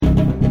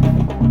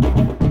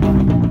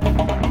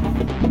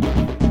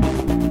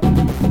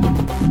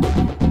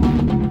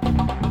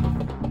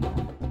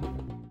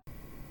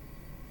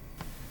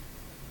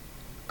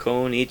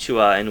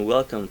Konnichiwa, and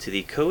welcome to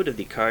the Code of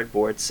the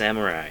Cardboard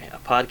Samurai, a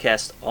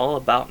podcast all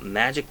about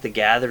Magic the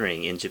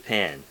Gathering in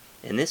Japan.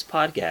 In this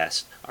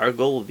podcast, our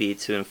goal will be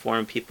to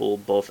inform people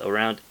both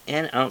around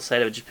and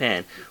outside of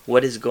Japan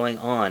what is going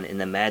on in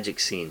the Magic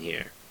scene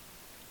here.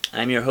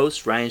 I'm your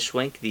host, Ryan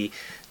Schwenk, the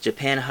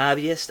Japan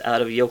hobbyist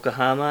out of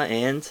Yokohama,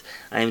 and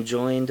I'm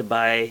joined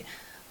by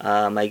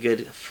my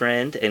good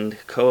friend and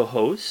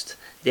co-host,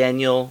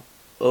 Daniel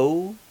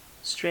O.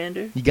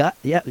 Strander? You got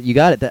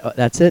it.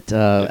 That's it.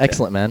 Okay.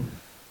 Excellent, man.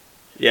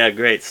 Yeah,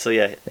 great. So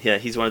yeah,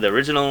 he's one of the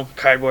original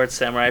cardboard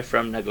samurai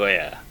from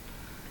Nagoya.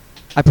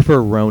 I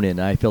prefer Ronin.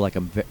 I feel like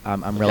I'm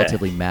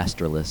relatively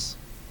masterless.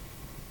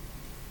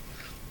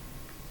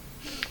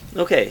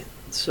 Okay,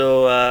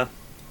 so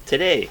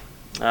today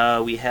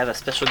we have a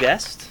special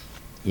guest.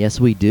 Yes,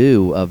 we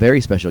do. A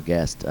very special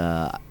guest.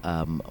 I've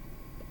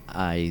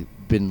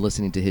been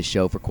listening to his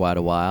show for quite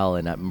a while,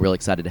 and I'm really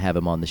excited to have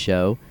him on the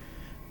show.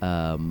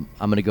 I'm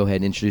going to go ahead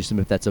and introduce him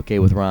if that's okay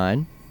with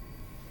Ryan.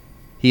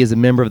 He is a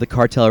member of the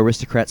Cartel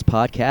Aristocrats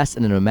podcast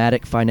and a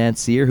nomadic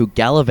financier who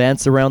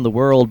gallivants around the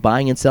world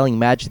buying and selling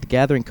Magic the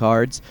Gathering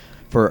cards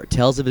for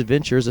Tales of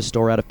Adventures, a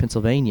store out of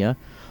Pennsylvania,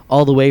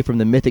 all the way from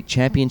the Mythic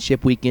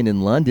Championship weekend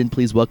in London.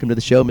 Please welcome to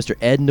the show, Mr.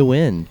 Ed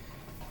Nguyen.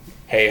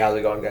 Hey, how's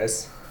it going,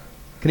 guys?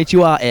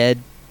 Konnichiwa, Ed.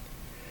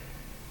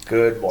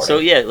 Good morning. So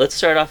yeah, let's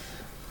start off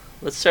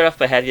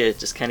by having you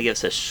just kind of give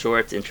us a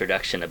short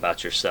introduction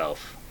about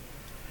yourself.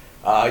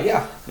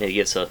 Yeah. Maybe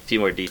give us a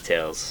few more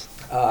details.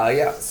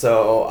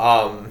 So,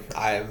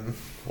 I'm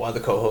one of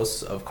the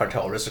co-hosts of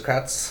Cartel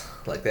Aristocrats.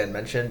 Like Dan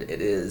mentioned,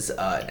 it is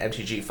an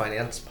MTG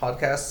Finance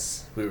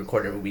podcast. We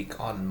record every week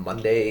on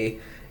Monday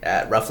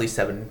at roughly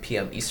 7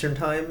 p.m. Eastern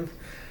Time.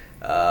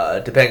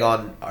 Depending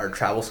on our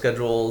travel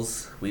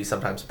schedules, we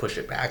sometimes push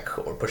it back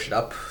or push it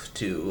up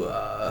to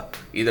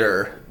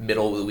either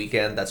middle of the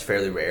weekend. That's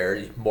fairly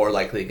rare. More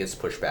likely it gets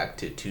pushed back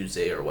to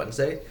Tuesday or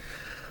Wednesday.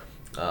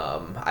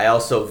 I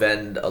also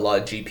vend a lot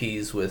of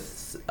GPs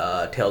with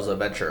Tales of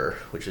Adventure,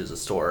 which is a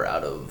store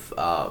out of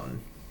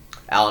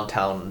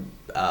Allentown,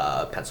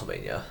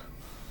 Pennsylvania.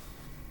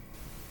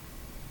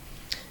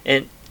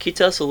 And can you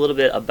tell us a little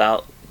bit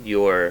about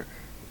your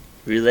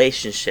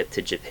relationship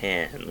to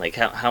Japan? Like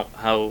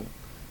how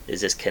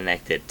is this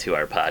connected to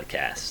our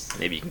podcast?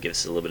 Maybe you can give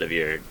us a little bit of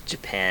your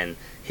Japan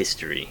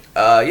history.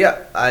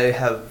 I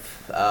have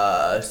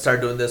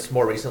started doing this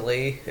more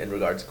recently in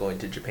regards to going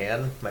to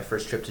Japan. My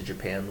first trip to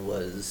Japan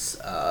was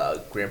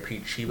Grand Prix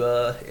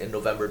Chiba in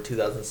November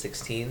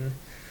 2016.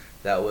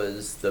 That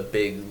was the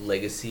big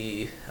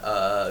legacy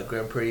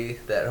Grand Prix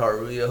that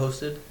Haruya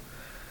hosted.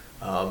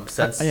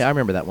 I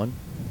remember that one.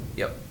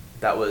 Yep,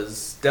 that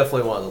was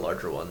definitely one of the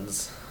larger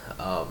ones.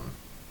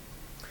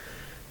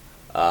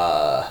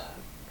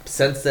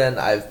 Since then,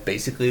 I've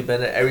basically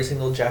been at every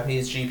single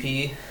Japanese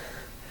GP.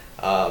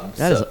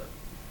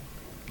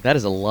 That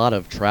is a lot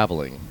of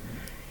traveling.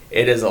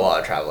 It is a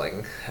lot of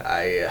traveling.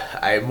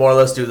 I more or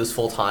less do this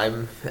full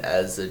time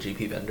as a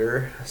GP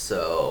vendor,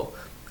 so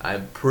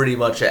I'm pretty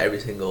much at every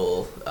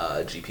single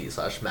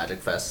GP / Magic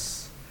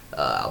Fest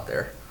out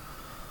there.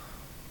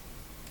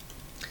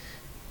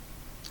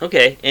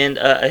 Okay, and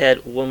I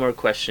had one more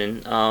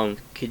question.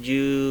 Could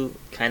you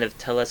kind of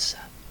tell us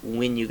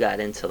when you got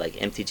into like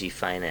MTG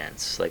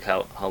Finance? Like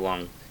how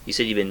long? You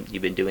said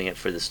you've been doing it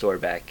for the store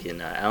back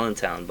in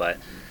Allentown, but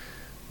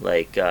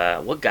like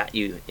what got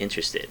you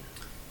interested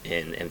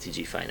in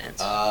MTG Finance?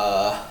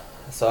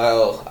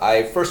 So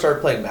I first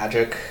started playing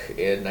Magic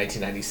in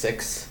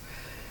 1996.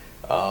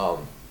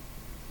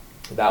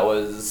 That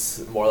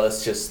was more or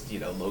less just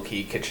low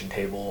key kitchen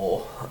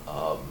table,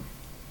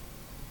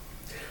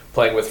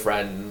 playing with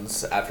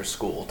friends after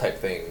school type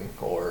thing,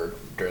 or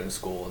during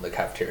school in the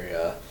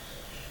cafeteria.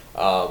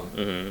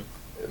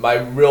 My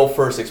real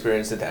first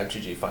experience into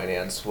MTG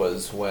Finance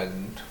was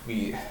when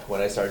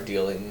I started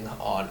dealing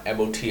on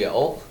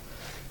MOTL,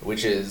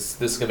 which is,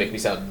 this is going to make me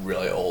sound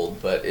really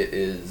old, but it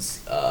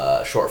is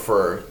short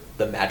for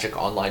the Magic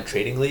Online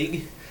Trading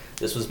League.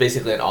 This was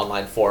basically an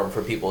online forum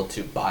for people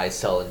to buy,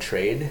 sell, and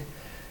trade.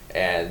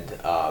 And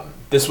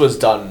this was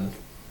done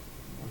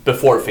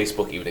before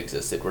Facebook even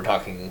existed. We're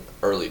talking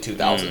early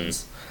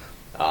 2000s.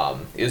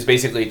 It was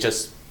basically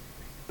just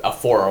a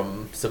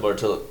forum similar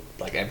to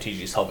like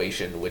MTG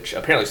Salvation, which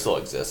apparently still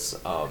exists,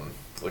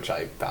 which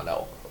I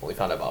only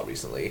found out about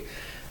recently.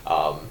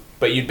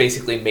 But you'd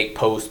basically make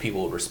posts,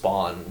 people would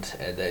respond,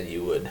 and then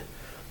you would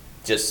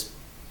just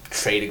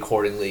trade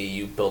accordingly.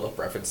 You build up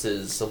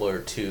references similar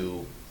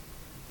to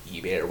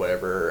eBay or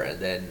whatever, and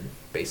then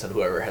based on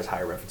whoever has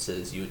higher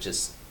references, you would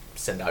just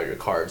send out your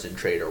cards and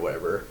trade or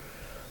whatever.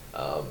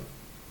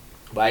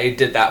 But I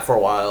did that for a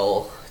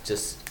while,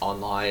 just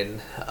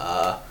online.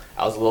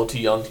 I was a little too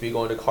young to be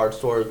going to card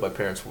stores. My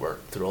parents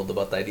weren't thrilled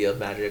about the idea of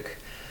Magic.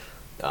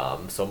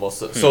 So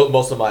most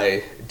of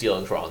my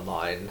dealings were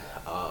online.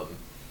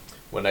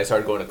 When I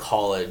started going to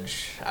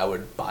college, I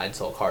would buy and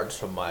sell cards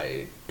from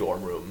my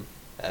dorm room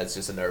as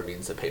just another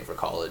means to pay for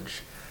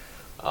college.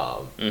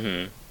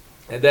 And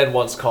then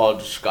once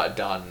college got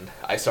done,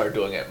 I started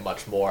doing it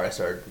much more. I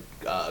started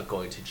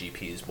going to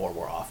GPs more and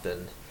more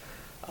often.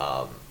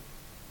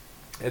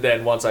 And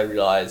then once I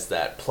realized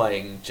that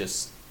playing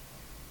just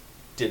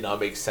did not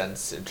make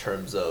sense in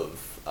terms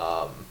of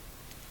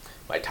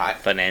my time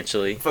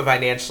Financially.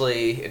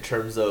 financially, in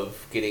terms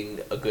of getting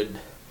a good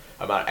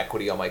amount of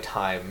equity on my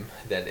time,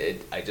 then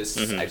I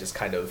just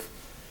kind of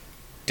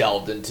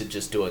delved into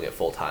just doing it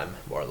full time,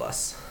 more or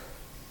less.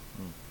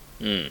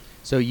 Mm.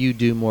 So you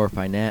do more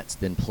finance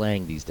than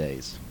playing these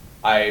days.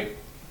 I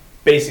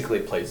basically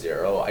play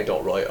zero. I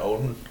don't really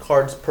own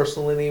cards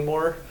personally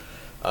anymore.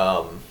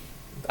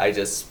 I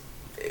just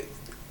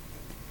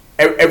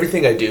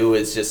everything I do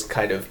is just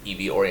kind of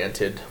EV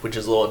oriented, which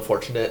is a little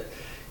unfortunate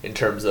in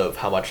terms of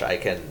how much I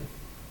can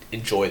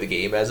enjoy the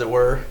game, as it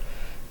were.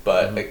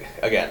 But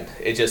again,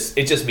 it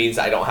just means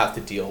I don't have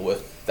to deal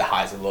with the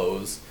highs and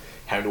lows,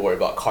 having to worry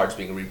about cards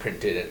being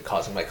reprinted and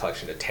causing my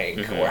collection to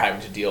tank, or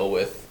having to deal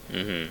with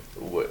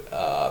with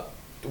kind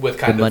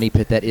The of money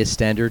pit that is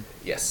standard.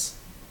 yes,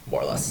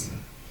 more or less.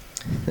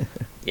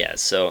 Yeah,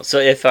 so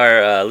if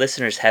our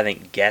listeners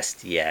haven't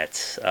guessed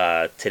yet,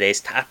 today's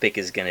topic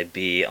is going to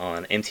be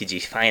on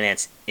MTG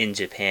finance in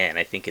Japan.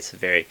 I think it's a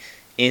very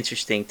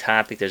interesting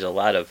topic. There's a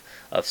lot of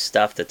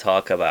stuff to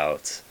talk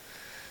about.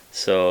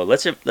 So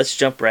let's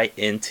jump right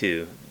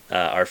into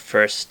our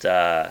first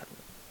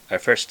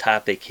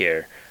topic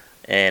here,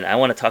 and I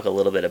want to talk a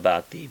little bit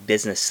about the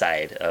business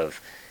side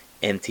of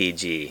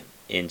MTG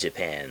in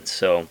Japan.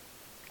 So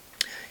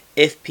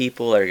if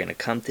people are going to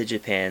come to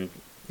Japan,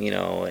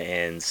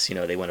 and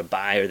they want to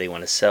buy or they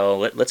want to sell,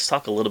 let's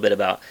talk a little bit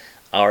about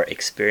our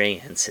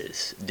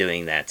experiences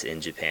doing that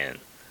in Japan.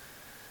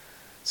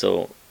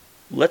 So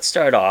let's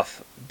start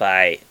off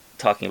by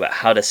talking about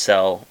how to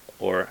sell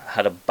or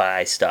how to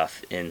buy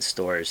stuff in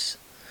stores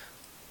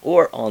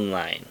or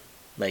online.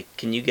 Like,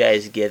 can you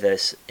guys give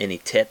us any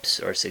tips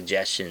or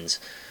suggestions,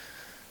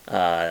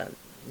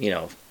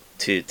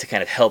 to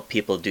kind of help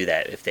people do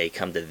that if they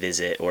come to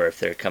visit, or if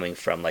they're coming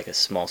from like a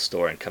small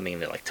store and coming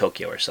into like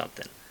Tokyo or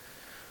something?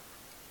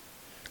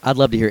 I'd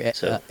love to hear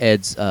So-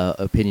 Ed's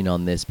opinion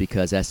on this,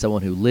 because as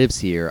someone who lives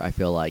here, I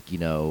feel like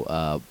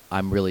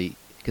I'm really,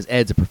 because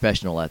Ed's a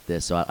professional at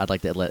this, so I'd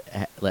like to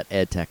let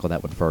Ed tackle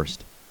that one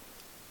first.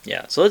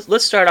 Yeah, so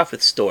let's start off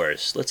with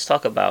stores. Let's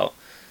talk about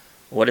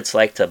what it's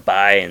like to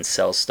buy and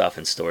sell stuff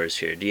in stores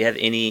here. Do you have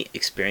any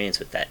experience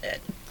with that,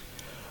 Ed?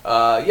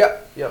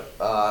 Yep.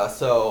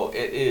 So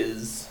it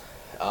is,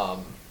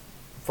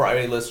 for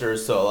any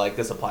listeners, so like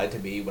this applied to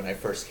me when I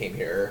first came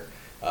here,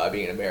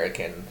 being an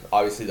American.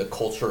 Obviously the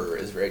culture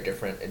is very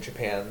different in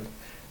Japan.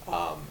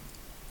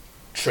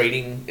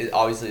 Trading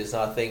obviously is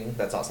not a thing.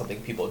 That's not something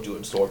people do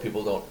in store.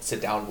 People don't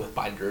sit down with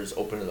binders,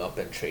 open them up,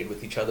 and trade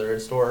with each other in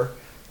store.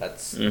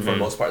 That's, for the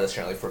most part, that's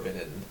generally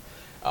forbidden.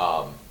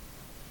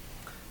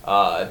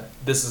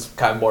 This is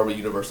kind of more of a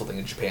universal thing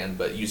in Japan,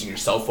 but using your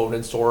cell phone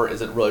in store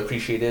isn't really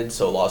appreciated.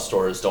 So a lot of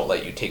stores don't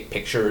let you take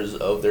pictures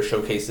of their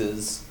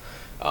showcases.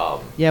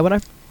 Yeah,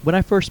 when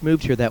I first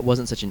moved here, that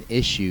wasn't such an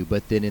issue,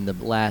 but then in the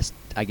last,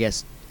 I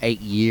guess, 8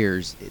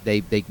 years,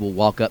 they will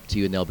walk up to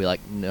you and they'll be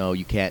like, no,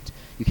 you can't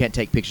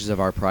take pictures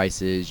of our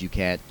prices, you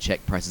can't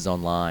check prices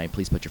online,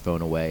 please put your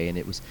phone away. And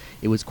it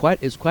was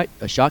quite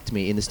a shock to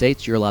me. In the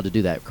States, you're allowed to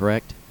do that,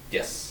 correct?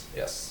 Yes.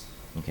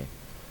 Okay.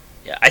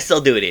 Yeah, I still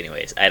do it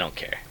anyways. I don't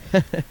care.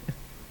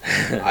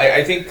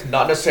 I think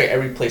not necessarily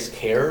every place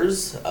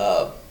cares.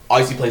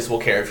 Obviously, places will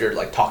care if you're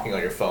like talking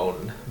on your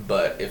phone,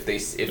 but if they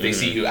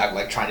see you act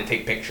like trying to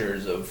take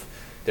pictures of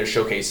their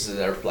showcases and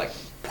their like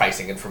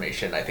pricing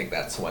information, I think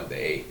that's when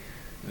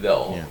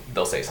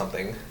they'll say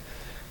something.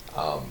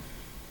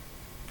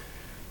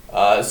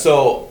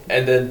 So,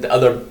 and then the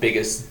other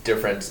biggest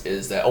difference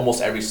is that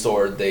almost every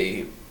store,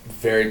 they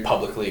very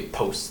publicly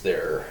post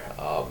their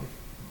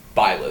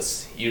buy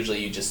lists. Usually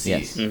you just see,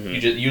 Yes.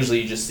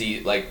 usually you just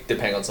see, like,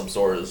 depending on some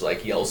stores,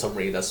 like Yellow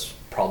Submarine, that's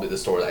probably the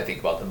store that I think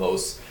about the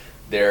most.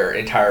 Their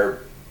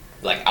entire,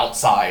 like,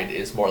 outside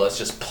is more or less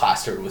just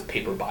plastered with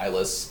paper buy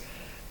lists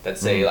that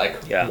say,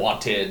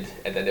 wanted,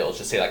 and then it'll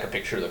just say, like, a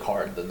picture of the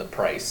card and then the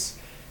price,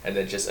 and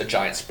then just a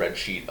giant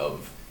spreadsheet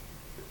of,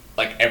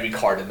 like, every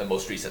card in the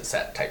most recent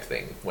set type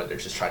thing, when they're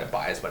just trying to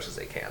buy as much as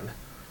they can.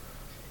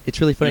 It's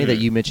really funny that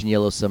you mentioned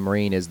Yellow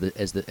Submarine as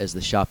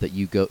the shop that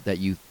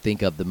you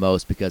think of the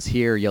most, because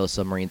here Yellow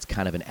Submarine's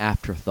kind of an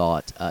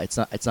afterthought. It's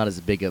not as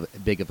big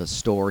of a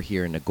store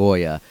here in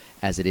Nagoya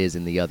as it is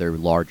in the other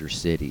larger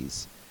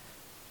cities.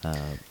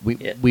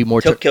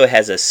 Tokyo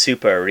has a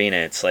super arena.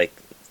 It's like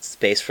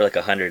space for like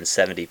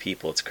 170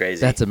 people. It's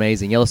crazy. That's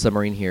amazing. Yellow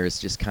Submarine here is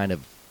just kind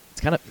of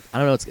I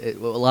don't know.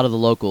 A lot of the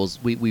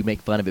locals we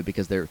make fun of it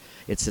because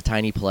it's a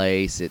tiny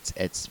place.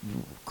 It's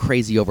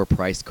crazy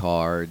overpriced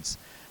cards.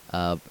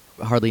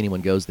 Hardly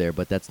anyone goes there,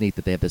 but that's neat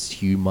that they have this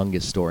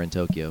humongous store in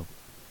Tokyo.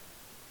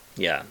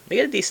 Yeah, they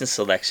get a decent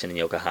selection in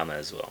Yokohama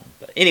as well.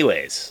 But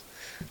anyways,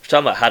 we're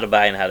talking about how to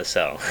buy and how to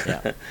sell.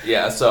 Yeah.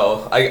 Yeah,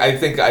 so I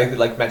think I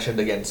like mentioned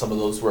again, some of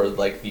those were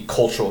like the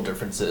cultural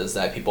differences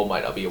that people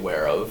might not be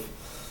aware of.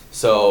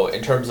 So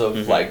in terms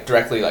of like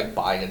directly like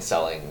buying and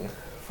selling,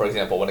 for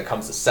example, when it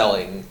comes to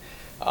selling,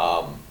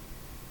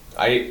 I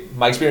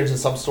My experience in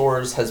some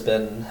stores has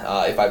been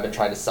if I've been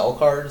trying to sell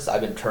cards,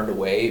 I've been turned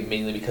away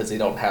mainly because they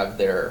don't have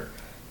their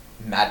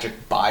Magic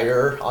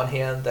buyer on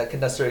hand that can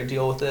necessarily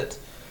deal with it.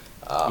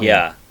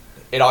 Yeah,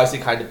 It obviously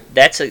kind of.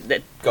 that.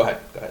 Go ahead.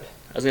 Go ahead.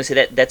 I was gonna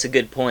say that's a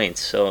good point.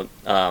 So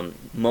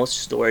most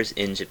stores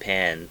in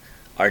Japan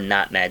are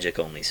not Magic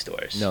only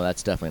stores. No,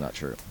 that's definitely not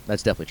true.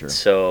 That's definitely true.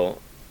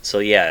 So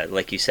yeah,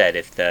 like you said,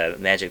 if the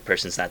Magic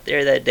person's not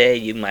there that day,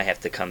 you might have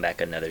to come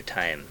back another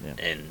time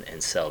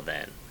and sell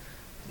then.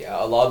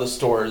 Yeah, a lot of the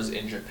stores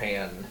in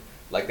Japan,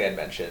 like they had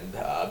mentioned,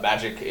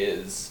 Magic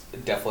is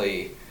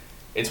definitely.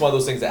 It's one of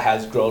those things that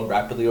has grown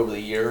rapidly over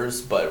the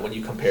years, but when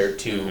you compare it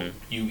to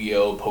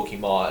Yu-Gi-Oh,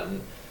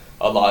 Pokemon,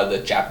 a lot of the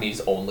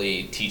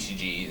Japanese-only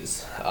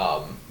TCGs,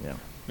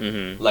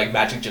 like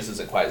Magic just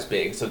isn't quite as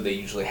big, so they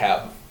usually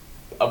have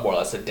more or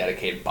less a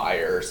dedicated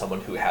buyer, someone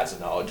who has the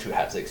knowledge, who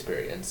has the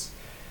experience,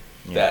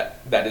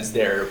 that is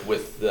there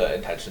with the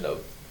intention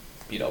of,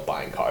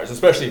 buying cards,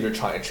 especially if you're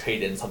trying to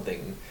trade in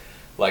something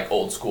like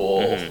old school,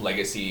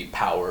 legacy,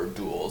 power,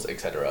 duels,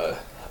 etc.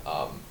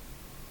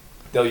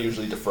 They'll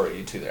usually defer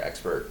you to their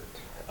expert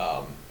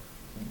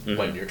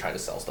when you're trying to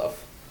sell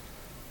stuff.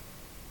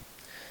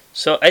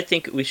 So I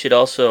think we should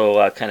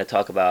also kind of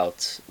talk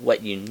about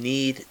what you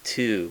need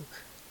to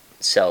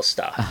sell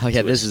stuff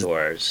to a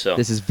store. So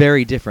this is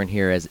very different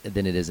here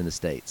than it is in the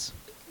States.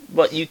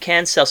 Well, you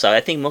can sell stuff.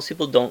 I think most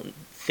people don't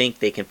think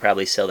they can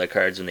probably sell their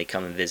cards when they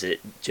come and visit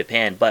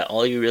Japan, but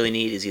all you really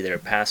need is either a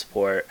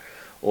passport,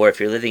 or if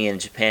you're living in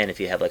Japan, if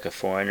you have like a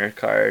foreigner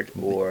card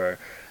or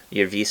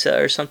your visa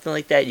or something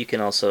like that, you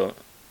can also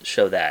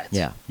show that.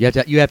 Yeah, you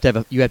have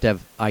to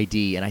have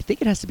ID, and I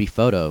think it has to be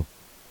photo.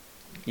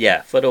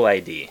 Yeah, photo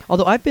ID.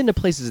 Although I've been to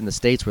places in the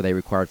States where they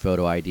required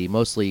photo ID,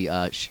 mostly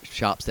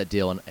shops that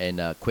deal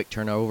in quick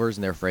turnovers,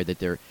 and they're afraid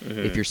that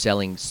if you're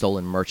selling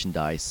stolen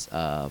merchandise.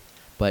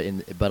 But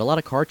a lot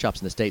of card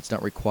shops in the States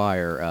don't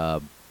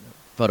require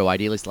photo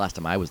ID. At least the last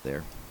time I was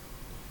there.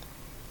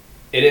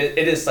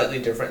 It is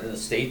slightly different in the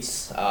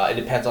States. It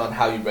depends on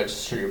how you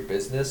register your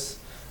business.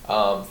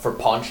 For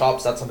pawn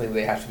shops, that's something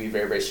they have to be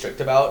very, very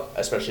strict about,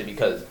 especially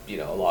because, a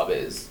lot of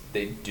it is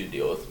they do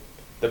deal with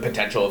the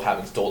potential of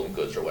having stolen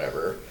goods or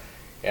whatever.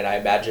 And I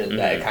imagine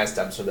that it kind of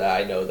stems from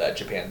that. I know that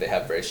Japan, they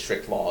have very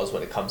strict laws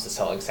when it comes to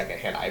selling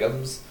secondhand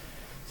items.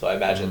 So I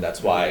imagine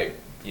that's why,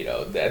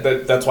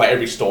 that's why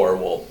every store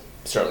will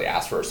certainly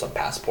ask for some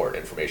passport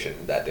information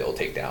that they'll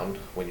take down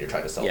when you're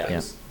trying to sell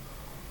things.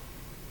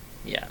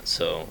 Yeah,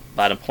 so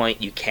bottom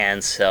point, you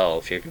can sell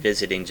if you're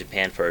visiting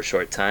Japan for a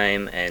short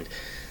time, and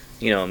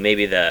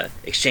maybe the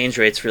exchange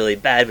rate's really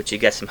bad, but you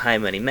get some high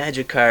money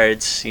Magic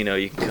cards, you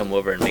can come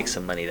over and make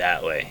some money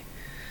that way.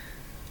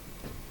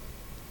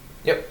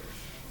 Yep.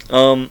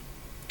 How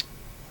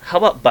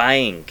about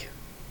buying?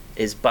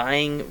 Is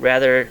buying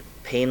rather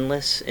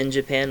painless in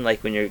Japan,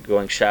 like when you're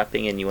going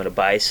shopping and you want to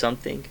buy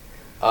something?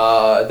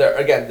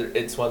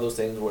 It's one of those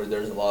things where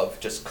there's a lot of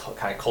just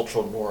kind of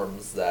cultural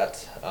norms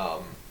that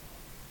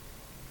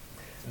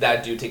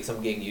that do take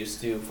some getting used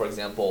to. For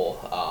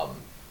example,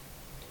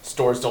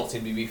 stores don't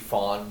seem to be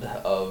fond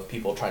of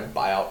people trying to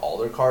buy out all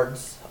their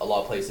cards. A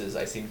lot of places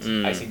I seem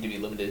to be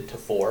limited to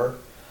 4.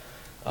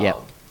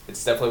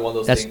 It's definitely one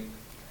of those things.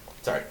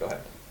 Sorry, go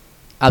ahead.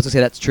 I was gonna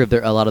say that's true of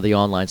a lot of the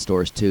online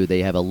stores too.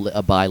 They have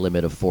a buy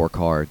limit of 4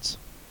 cards.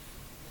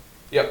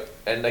 Yep,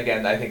 and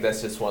again, I think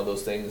that's just one of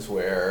those things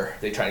where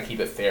they try to keep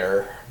it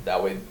fair.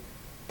 That way,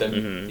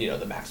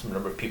 the maximum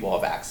number of people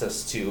have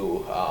access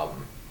to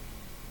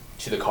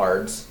the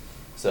cards.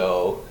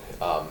 So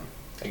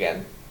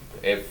again,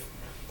 if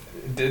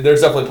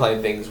there's definitely plenty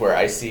of things where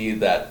I see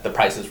that the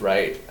price is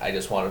right, I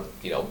just want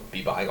to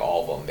be buying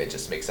all of them. It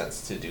just makes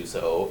sense to do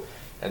so,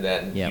 and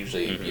then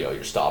usually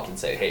you're stopped and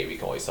say, hey, we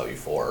can only sell you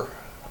 4.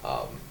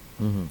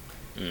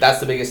 That's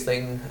the biggest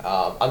thing.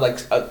 Unlike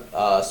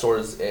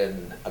stores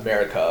in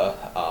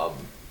America,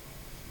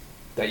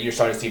 that you're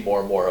starting to see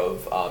more and more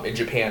of. In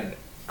Japan,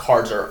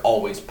 cards are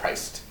always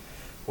priced,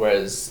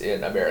 whereas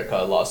in America,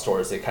 a lot of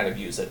stores, they kind of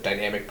use a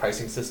dynamic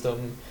pricing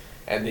system,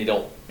 and they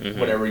don't.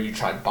 Whenever you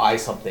try and buy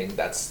something,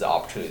 that's the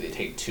opportunity they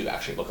take to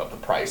actually look up the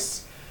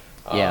price.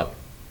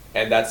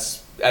 And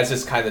that's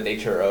just kind of the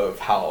nature of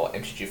how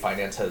MTG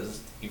Finance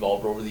has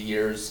evolved over the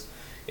years.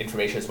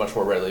 Information is much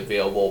more readily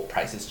available.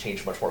 Prices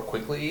change much more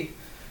quickly.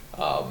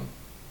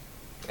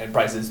 And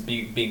prices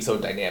being so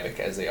dynamic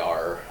as they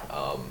are,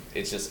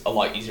 it's just a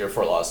lot easier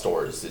for a lot of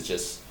stores to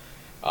just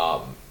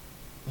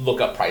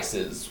look up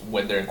prices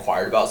when they're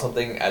inquired about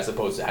something, as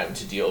opposed to having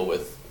to deal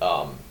with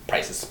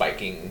prices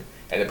spiking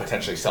and then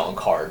potentially selling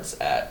cards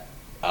at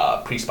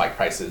pre-spike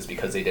prices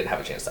because they didn't have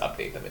a chance to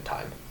update them in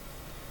time.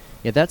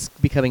 Yeah, that's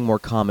becoming more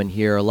common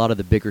here. A lot of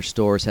the bigger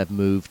stores have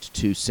moved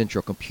to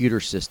central computer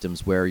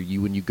systems where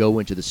when you go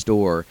into the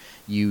store,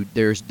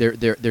 there's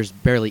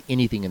barely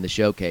anything in the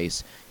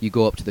showcase. You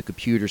go up to the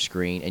computer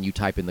screen and you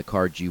type in the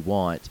cards you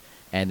want,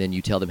 and then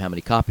you tell them how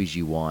many copies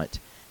you want,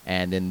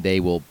 and then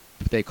they'll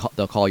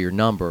call your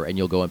number and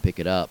you'll go and pick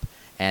it up.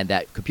 And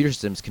that computer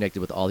system is connected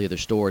with all the other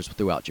stores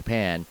throughout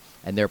Japan,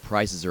 and their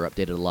prices are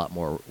updated a lot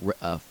more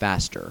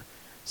faster.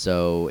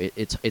 So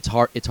it's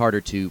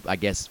harder to, I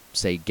guess,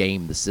 say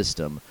game the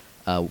system,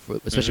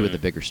 especially with the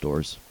bigger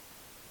stores.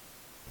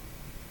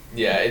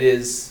 Yeah, it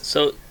is.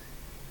 So,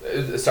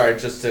 Sorry,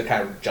 just to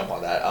kind of jump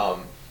on that.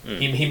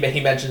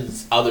 He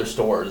mentions other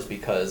stores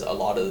because a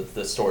lot of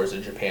the stores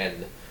in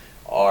Japan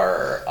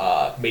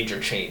are major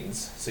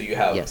chains. So you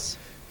have Yes.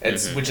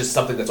 which is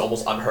something that's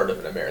almost unheard of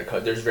in America.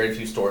 There's very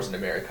few stores in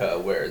America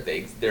where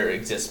there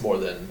exists more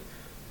than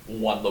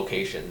one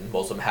location.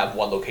 Most of them have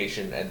one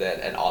location and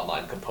then an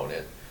online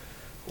component.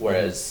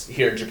 Whereas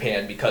here in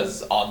Japan,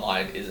 because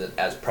online isn't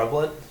as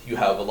prevalent, you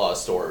have a lot of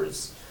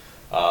stores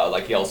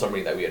like Yellow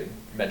Submarine that we had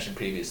mentioned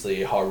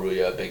previously,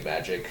 Haruya, Big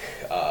Magic.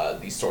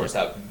 These stores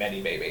have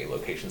many, many, many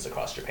locations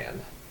across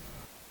Japan.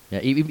 Yeah,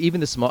 even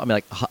the small. I mean,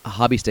 like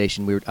Hobby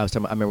Station. I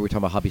remember we were talking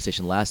about Hobby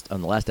Station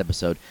on the last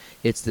episode.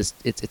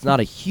 It's not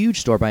a huge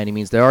store by any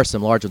means. There are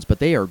some large ones, but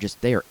they are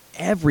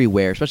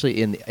everywhere,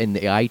 especially in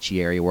the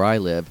Aichi area where I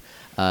live.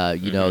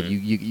 You know,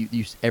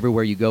 you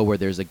everywhere you go where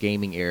there's a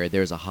gaming area,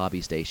 there's a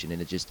Hobby Station,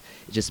 and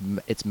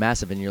it's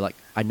massive. And you're like,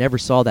 I never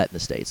saw that in the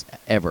States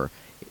ever.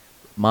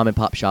 Mom and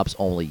pop shops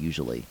only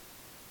usually.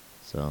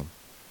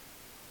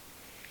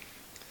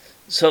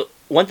 So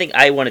one thing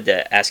I wanted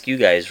to ask you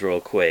guys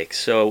real quick.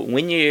 So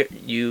when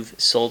you've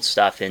sold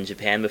stuff in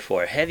Japan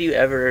before, have you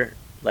ever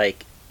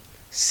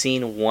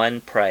seen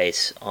one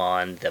price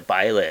on the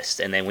buy list,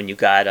 and then when you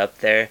got up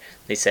there,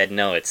 they said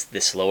no, it's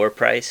this lower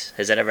price?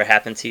 Has that ever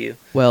happened to you?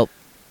 Well,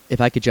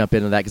 if I could jump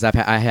into that, because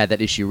I had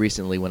that issue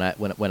recently when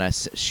I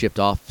shipped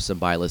off some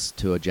buy lists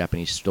to a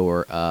Japanese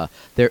store.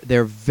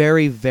 They're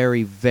very,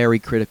 very, very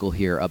critical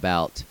here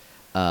about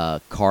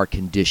car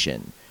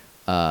condition.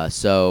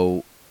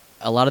 So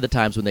a lot of the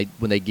times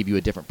when they give you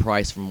a different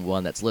price from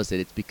one that's listed,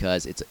 it's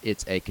because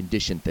it's a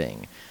condition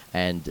thing,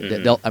 and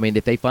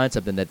if they find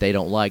something that they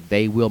don't like,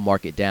 they will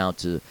mark it down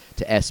to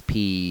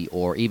SP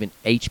or even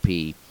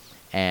HP,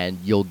 and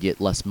you'll get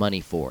less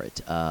money for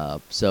it.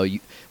 So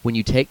when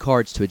you take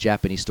cards to a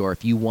Japanese store,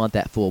 if you want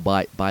that full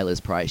buy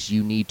list price,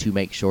 you need to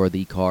make sure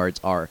the cards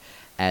are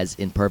as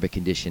in perfect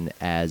condition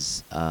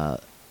as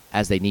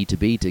they need to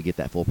be to get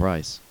that full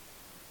price.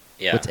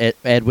 Yeah.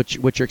 Ed, what's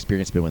your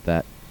experience been with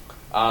that?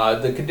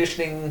 The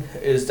conditioning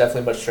is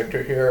definitely much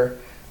stricter here.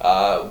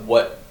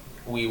 What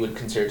we would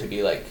consider to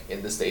be like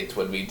in the States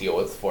when we deal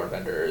with foreign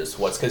vendors,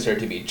 what's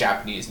considered to be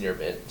Japanese near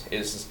mint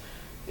is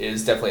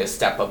definitely a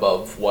step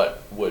above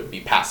what would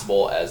be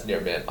passable as near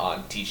mint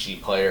on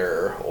TC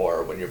Player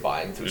or when you're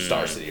buying through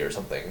Star City or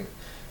something.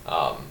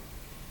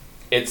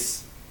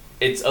 It's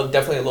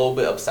definitely a little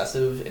bit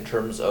obsessive in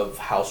terms of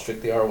how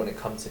strict they are when it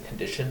comes to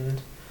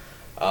conditioned.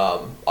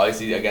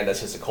 Obviously, again,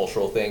 that's just a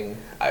cultural thing.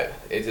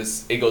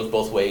 It goes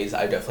both ways.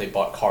 I definitely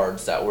bought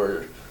cards that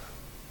were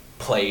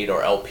played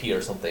or LP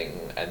or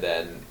something, and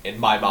then in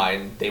my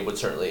mind, they would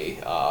certainly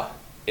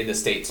in the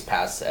States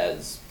pass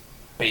as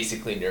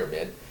basically near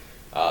mint.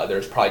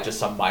 There's probably just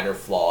some minor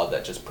flaw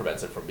that just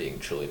prevents it from being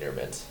truly near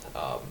mint.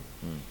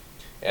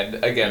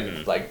 And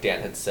again, like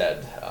Dan had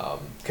said,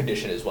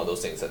 condition is one of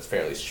those things that's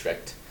fairly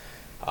strict.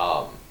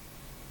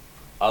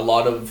 A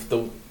lot of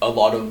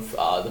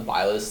the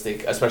buy list,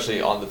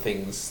 especially on the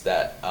things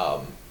that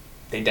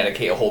they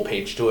dedicate a whole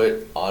page to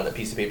it on a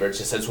piece of paper. It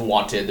just says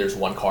wanted. There's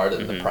one card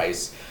and the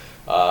price.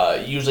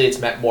 Usually it's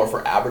meant more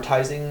for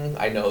advertising.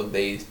 I know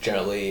they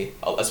generally,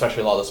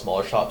 especially a lot of the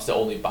smaller shops, they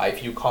only buy a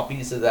few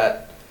copies of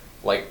that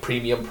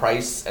premium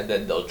price, and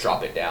then they'll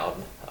drop it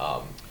down.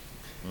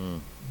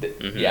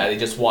 Yeah, they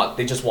just want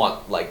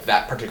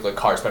that particular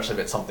card, especially if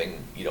it's something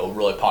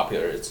really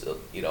popular. It's a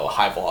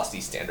high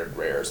velocity standard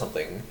rare or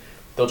something.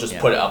 They'll just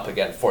put it up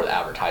again for the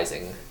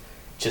advertising,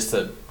 just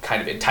to kind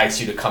of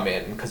entice you to come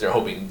in, because they're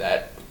hoping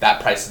that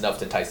price is enough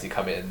to entice you to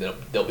come in.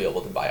 They'll be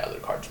able to buy other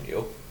cards from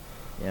you.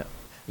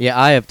 Yeah,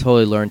 I have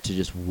totally learned to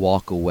just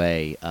walk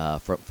away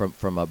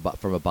from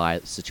a buy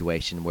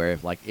situation where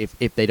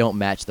if they don't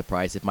match the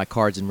price, if my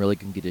card's in really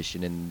good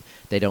condition and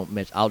they don't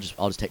match, I'll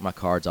just take my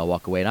cards, I'll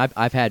walk away. And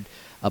I've had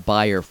a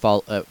buyer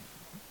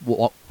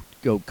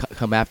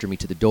come after me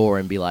to the door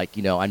and be like,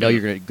 I know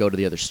you're going to go to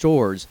the other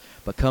stores,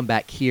 but come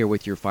back here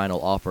with your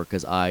final offer,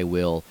 because I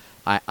will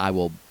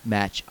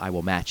match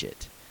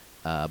it.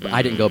 But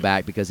I didn't go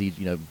back because he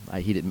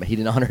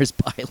didn't honor his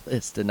buy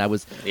list, and I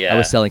was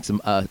selling some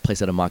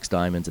place out of Mox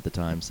Diamonds at the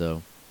time,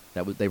 so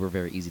they were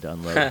very easy to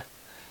unload.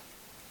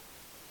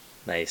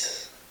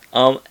 Nice.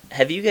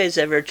 Have you guys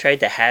ever tried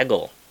to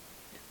haggle?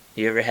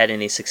 You ever had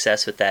any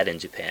success with that in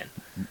Japan?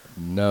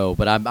 No,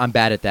 but I'm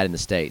bad at that in the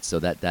States, so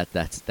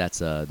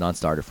that's a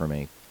non-starter for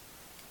me.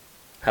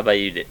 How about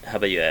you,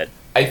 Ed?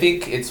 I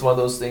think it's one of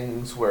those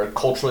things where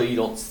culturally you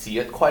don't see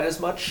it quite as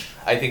much.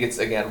 I think it's,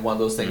 again, one of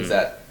those things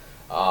that,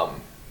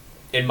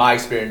 in my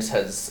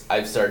experience,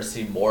 I've started to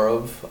see more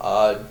of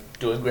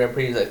doing Grand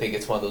Prix. I think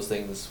it's one of those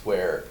things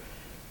where,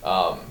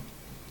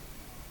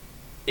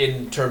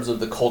 in terms of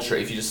the culture,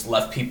 if you just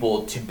left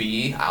people to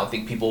be, I don't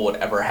think people would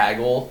ever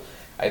haggle.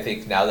 I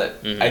think now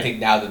that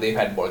they've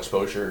had more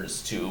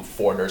exposures to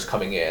foreigners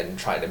coming in,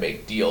 trying to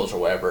make deals or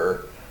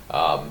whatever,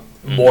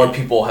 more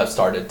people have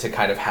started to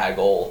kind of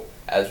haggle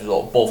as a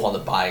result, both on the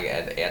buying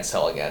end and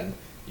selling end.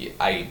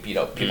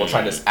 people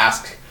trying to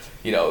ask,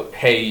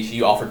 hey,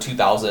 you offer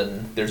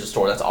 2,000. There's a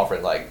store that's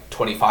offering like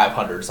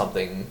 2,500 or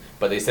something,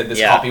 but they said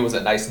this copy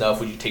wasn't nice enough.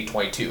 Would you take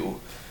 22?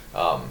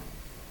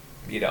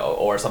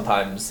 Or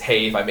sometimes,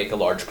 hey, if I make a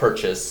large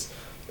purchase,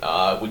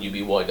 would you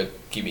be willing to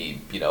give me,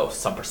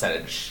 some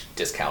percentage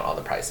discount on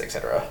the price,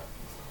 etc.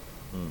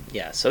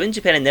 Yeah. So in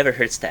Japan, it never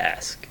hurts to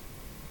ask.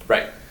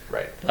 Right.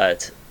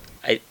 But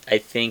I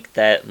think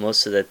that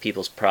most of the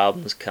people's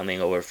problems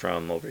coming over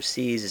from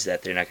overseas is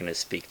that they're not going to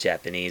speak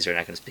Japanese or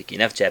not going to speak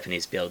enough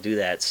Japanese to be able to do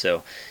that.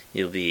 So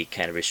you'll be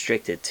kind of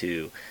restricted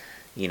to,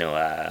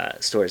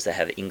 stores that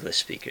have English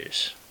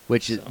speakers.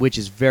 Which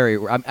is very.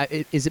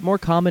 Is it more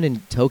common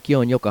in Tokyo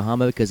and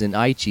Yokohama? Because in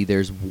Aichi,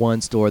 there's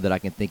one store that I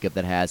can think of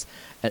that has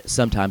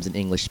sometimes an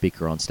English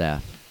speaker on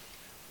staff.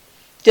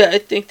 Yeah, I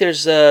think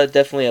there's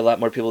definitely a lot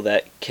more people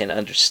that can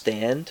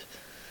understand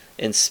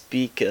and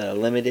speak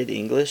limited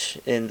English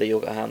in the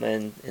Yokohama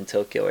and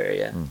Tokyo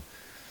area.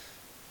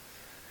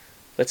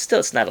 But still,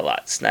 it's not a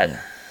lot. It's not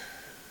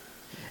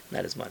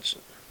as much.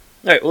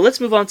 All right, well, let's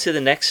move on to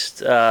the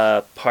next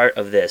part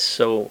of this.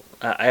 So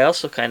I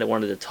also kind of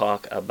wanted to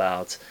talk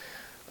about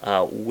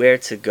where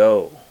to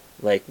go.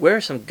 Like, where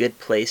are some good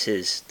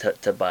places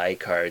to buy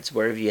cards?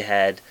 Where have you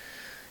had,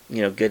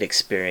 good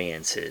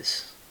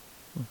experiences?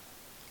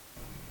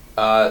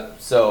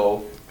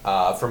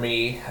 For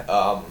me,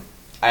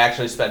 I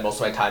actually spend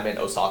most of my time in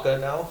Osaka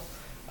now.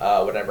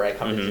 Whenever I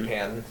come to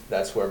Japan,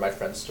 that's where my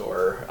friend's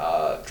store,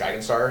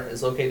 Dragon Star,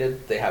 is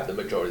located. They have the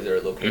majority of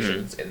their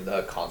locations in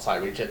the Kansai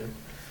region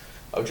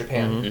of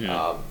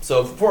Japan.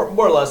 So for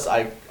more or less,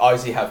 I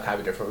obviously have kind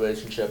of a different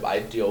relationship. I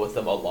deal with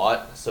them a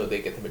lot, so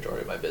they get the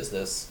majority of my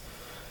business.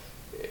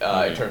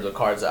 In terms of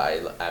cards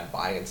I'm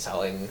buying and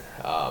selling,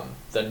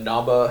 the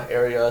Namba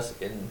area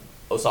in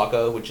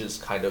Osaka, which is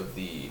kind of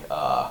the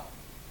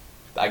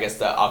the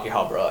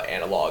Akihabara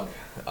analog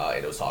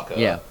in Osaka.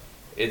 Yeah.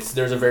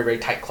 There's a very, very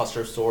tight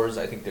cluster of stores.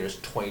 I think there's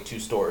 22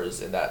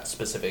 stores in that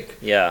specific.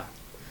 Yeah.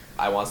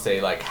 I want to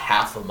say like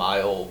half a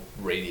mile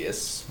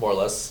radius, more or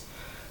less.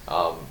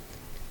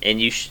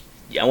 And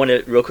I want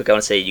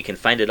to say you can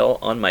find it all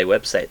on my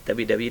website,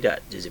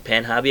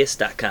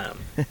 www.japanhobbyist.com.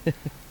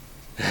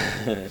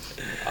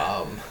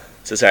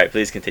 So sorry,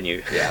 please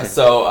continue. Yeah.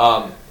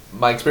 So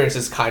my experience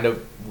is kind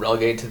of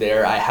relegated to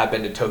there. I have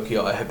been to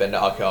Tokyo. I have been to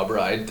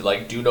Akihabara. I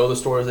do know the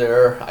stores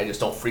there. I just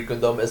don't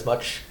frequent them as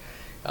much.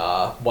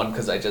 One,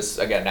 because I just,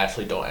 again,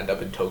 naturally don't end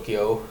up in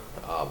Tokyo.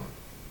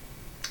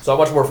 So I'm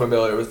much more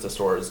familiar with the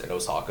stores in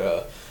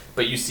Osaka.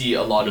 But you see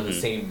a lot of the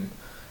same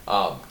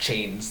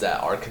chains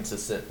that are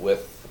consistent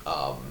with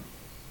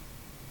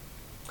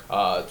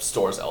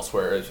stores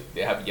elsewhere.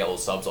 They have Yellow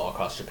Subs all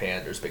across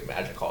Japan. There's Big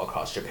Magic all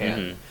across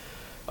Japan.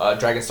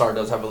 Dragon Star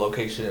does have a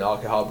location in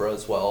Akihabara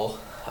as well.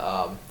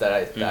 That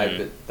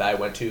I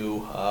went to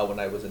when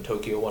I was in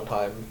Tokyo one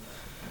time.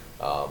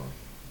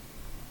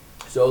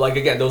 So like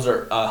again, those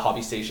are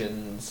hobby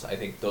stations. I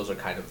think those are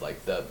kind of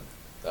like the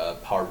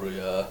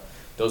Haruya.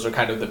 Those are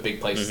kind of the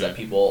big places that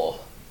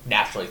people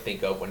naturally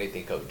think of when they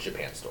think of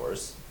Japan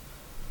stores.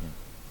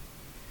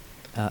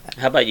 How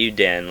about you,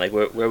 Dan? Like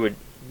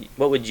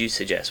what would you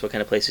suggest? What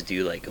kind of places do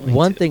you like going to?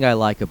 One thing I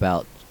like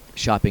about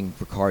shopping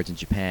for cards in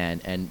Japan,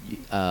 and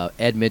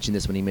Ed mentioned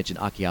this when he mentioned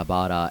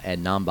Akihabara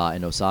and Namba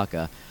in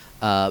Osaka.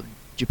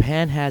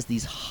 Japan has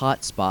these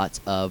hot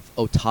spots of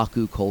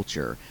otaku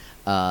culture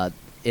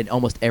in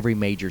almost every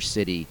major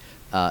city.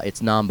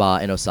 It's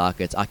Namba in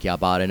Osaka, it's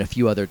Akihabara, and a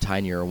few other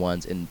tinier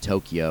ones in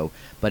Tokyo.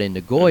 But in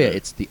Nagoya,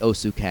 it's the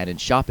Osukanen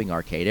shopping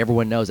arcade.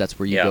 Everyone knows that's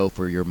where you go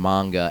for your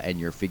manga and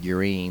your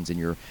figurines and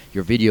your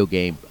video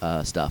game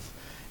stuff.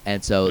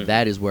 And so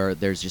that is where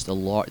there's just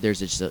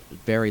a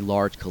very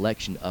large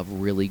collection of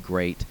really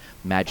great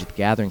Magic the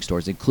Gathering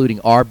stores,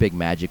 including our Big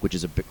Magic, which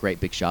is a great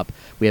big shop.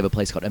 We have a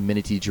place called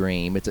Amenity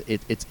Dream.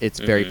 It's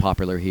very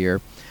popular here.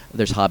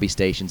 There's hobby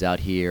stations out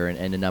here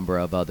and a number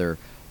of others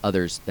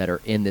that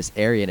are in this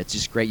area, and it's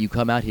just great. You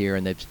come out here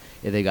and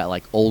they've got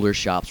like older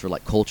shops for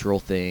like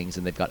cultural things,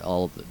 and they've got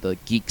all of the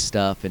geek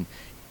stuff, and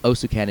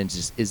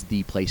Osukanen is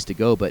the place to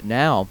go. But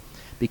now,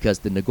 because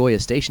the Nagoya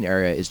Station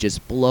area is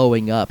just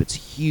blowing up. It's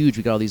huge.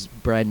 We got all these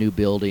brand new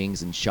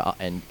buildings and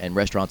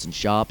restaurants and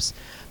shops.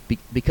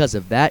 Because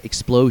of that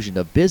explosion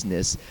of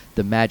business,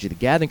 the Magic the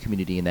Gathering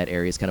community in that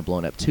area is kind of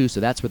blown up too.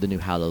 So that's where the new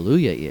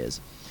Hallelujah is.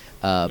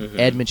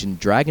 Ed mentioned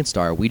Dragon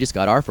Star. We just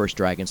got our first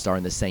Dragon Star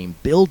in the same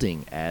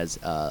building as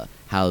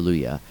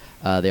Hallelujah.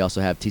 They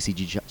also have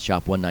TCG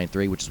Shop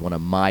 193, which is one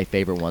of my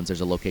favorite ones.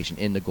 There's a location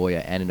in Nagoya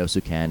and in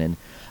Osukanen.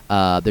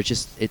 They're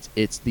just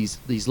it's these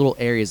little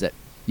areas that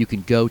you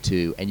can go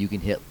to, and you can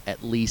hit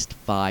at least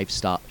five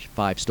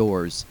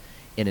stores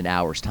in an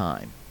hour's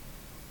time.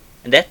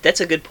 And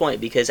that's a good point,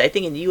 because I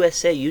think in the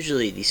USA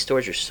usually these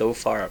stores are so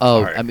far apart.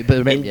 Oh, I mean,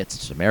 but it's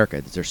just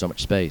America. There's so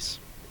much space.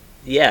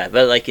 Yeah,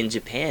 but like in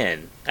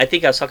Japan, I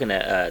think I was talking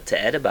to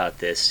Ed about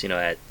this,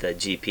 at the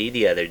GP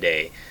the other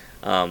day.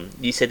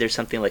 You said there's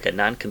something like a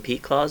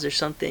non-compete clause or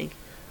something?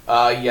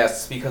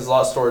 Yes, because a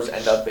lot of stores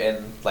end up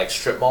in like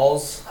strip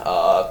malls.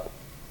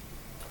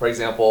 For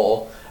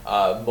example,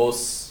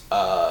 most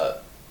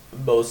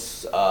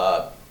most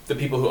the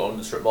people who own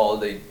the strip mall,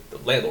 the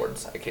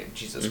landlords. I can't.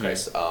 Jesus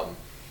Christ.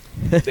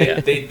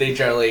 They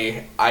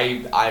generally.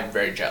 I'm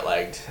very jet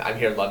lagged. I'm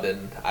here in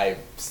London. I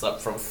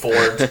slept from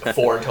 4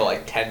 until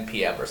like 10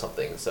 p.m. or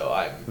something. So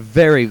I'm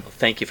Very.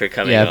 Thank you for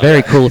coming. Yeah, on.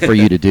 very cool for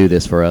you to do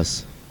this for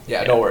us.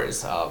 Yeah, no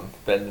worries.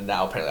 Then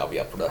now apparently I'll be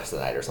up for the rest of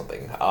the night or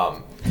something.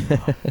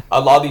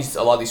 A lot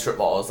of these strip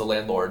malls, the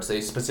landlords,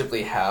 they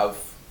specifically have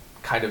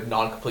kind of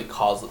non-compete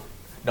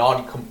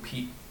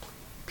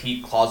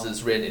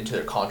clauses written into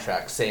their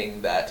contract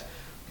saying that,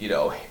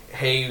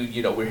 hey,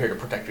 we're here to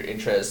protect your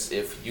interests.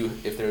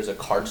 If there's a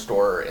card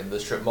store in the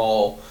strip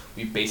mall,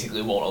 we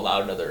basically won't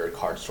allow another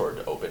card store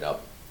to open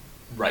up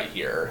right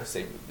here.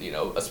 Say,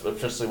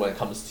 especially when it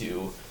comes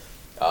to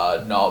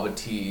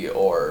novelty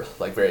or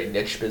like very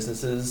niche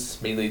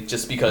businesses, mainly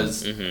just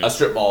because a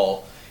strip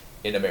mall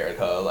in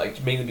America,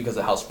 like mainly because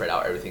of how spread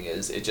out everything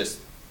is, it just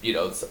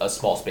it's a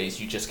small space.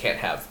 You just can't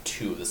have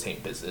two of the same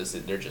business,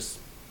 and they're just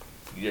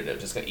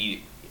gonna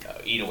eat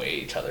away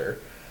at each other.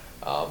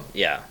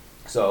 Yeah.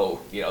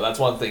 So that's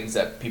one of the things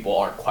that people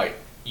aren't quite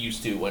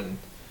used to when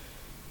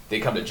they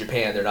come to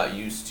Japan. They're not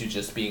used to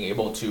just being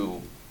able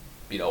to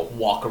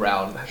walk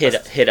around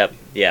Hit up.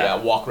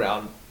 Yeah. walk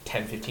around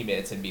 10-15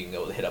 minutes and being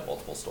able to hit up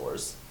multiple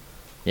stores.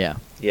 Yeah.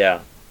 Yeah.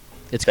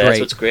 It's So great. that's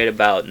what's great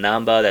about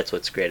Namba. That's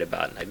what's great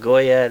about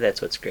Nagoya.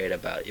 That's what's great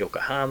about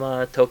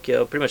Yokohama,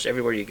 Tokyo. Pretty much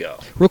everywhere you go.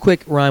 Real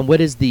quick, Ryan, what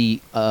is the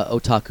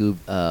otaku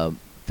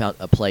found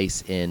a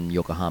place in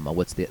Yokohama?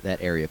 What's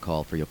that area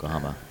called for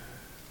Yokohama?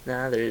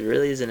 Nah, there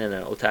really isn't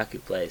an otaku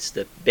place.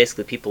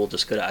 Basically, people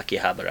just go to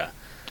Akihabara.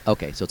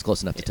 Okay, so it's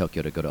close enough to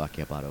Tokyo to go to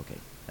Akihabara. Okay,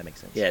 that makes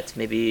sense. Yeah, it's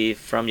maybe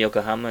from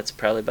Yokohama. It's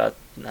probably about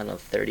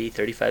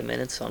 35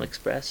 minutes on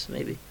express.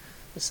 Maybe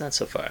it's not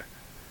so far.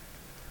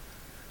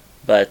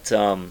 But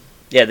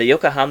yeah, the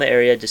Yokohama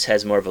area just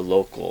has more of a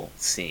local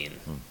scene.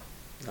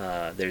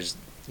 There's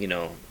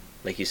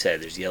like you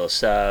said, there's Yellow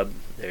Sub,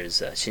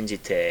 there's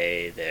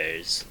Shinjite,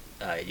 there's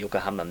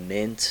Yokohama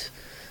Mint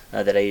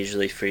that I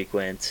usually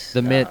frequent.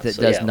 The Mint that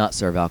so does yeah. not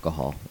serve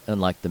alcohol,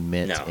 unlike the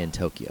Mint No. in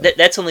Tokyo.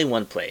 That's only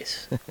one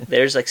place.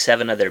 There's like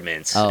 7 other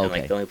mints, Oh, and like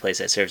okay. the only place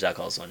that serves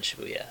alcohol is one in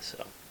Shibuya.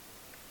 So,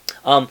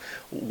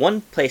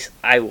 one place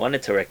I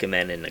wanted to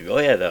recommend in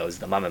Nagoya though is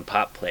the mom and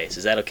pop place.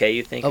 Is that okay?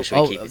 You think, or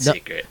should we keep it no,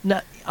 secret?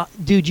 No,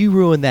 dude, you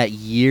ruined that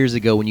years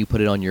ago when you put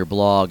it on your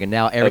blog, and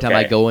now every time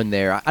I Okay. go in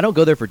there, I don't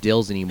go there for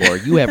deals anymore.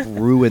 You have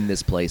ruined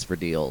this place for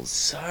deals.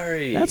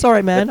 Sorry. That's all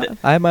right, man. But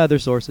I have my other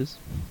sources.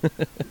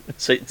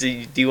 So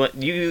do you want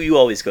you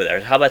always go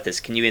there? How about this?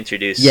 Can you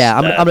introduce Yeah,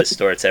 I'm the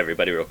store to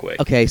everybody real quick?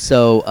 Okay,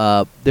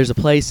 so there's a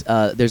place,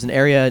 there's an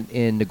area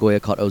in Nagoya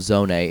called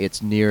Ozone.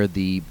 It's near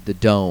the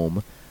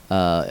dome.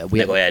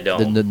 Nagoya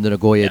Dome. The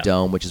Nagoya Yeah.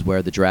 Dome, which is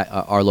where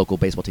our local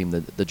baseball team,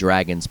 the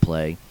Dragons,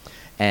 play.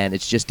 And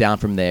it's just down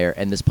from there.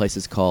 And this place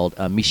is called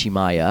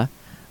Mishimaya.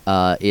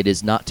 It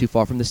is not too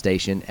far from the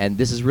station, and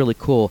this is really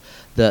cool.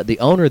 The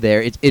owner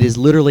there, it is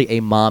literally a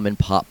mom and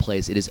pop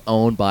place. It is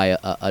owned by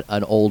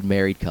an old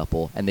married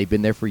couple, and they've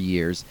been there for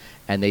years.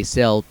 And they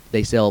sell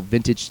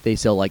vintage. They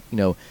sell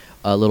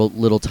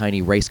little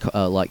tiny race I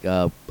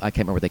can't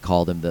remember what they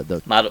call them.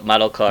 The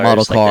Model cars.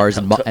 model like cars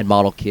the- and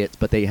model kits,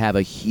 but they have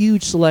a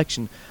huge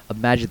selection of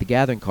Magic the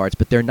Gathering cards,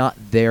 but they're not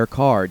their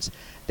cards.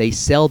 They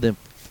sell them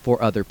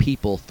for other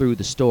people through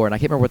the store, and I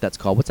can't remember what that's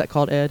called. What's that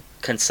called, Ed?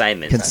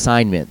 consignment.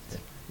 Consignment.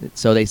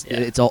 So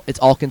Yeah. it's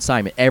all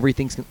consignment.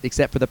 Everything's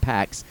except for the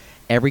packs.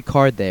 Every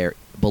card there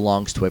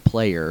belongs to a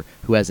player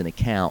who has an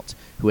account,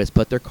 who has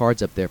put their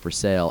cards up there for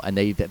sale, and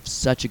they have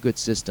such a good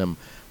system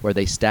where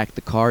they stack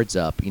the cards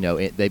up.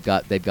 They've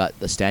got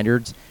the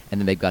standards, and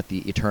then they've got the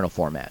eternal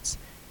formats,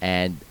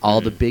 and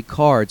all the big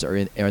cards are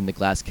in the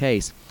glass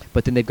case.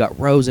 But then they've got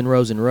rows and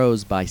rows and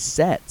rows by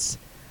sets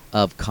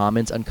of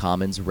commons,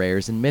 uncommons,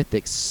 rares, and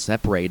mythics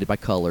separated by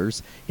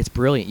colors. It's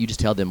brilliant. You just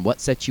tell them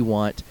what set you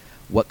want,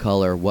 what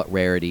color, what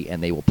rarity,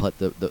 and they will put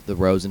the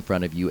rows in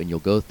front of you, and you'll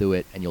go through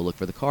it, and you'll look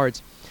for the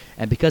cards.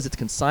 And because it's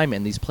consignment,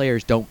 and these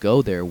players don't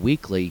go there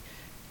weekly,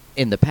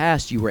 in the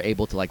past you were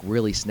able to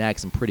really snag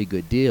some pretty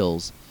good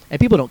deals. And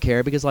people don't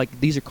care because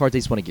these are cards they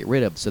just want to get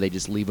rid of, so they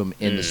just leave them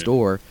in the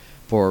store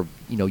for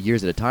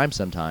years at a time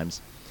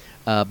sometimes.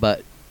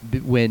 But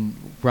when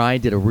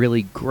Ryan did a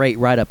really great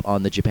write-up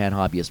on the Japan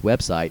Hobbyist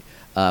website,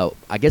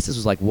 I guess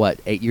this was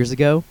 8 years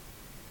ago?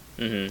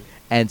 Mm-hmm.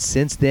 And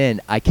since then,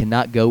 I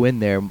cannot go in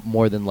there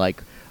more than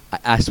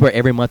I swear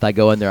every month I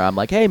go in there, I'm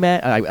like, hey,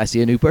 man, I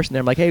see a new person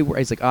there. I'm like, hey,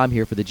 he's like, I'm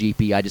here for the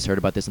GP. I just heard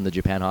about this in the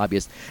Japan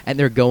Hobbyist. And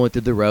they're going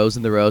through the rows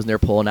and the rows, and they're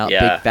pulling out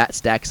Yeah. big fat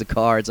stacks of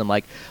cards. I'm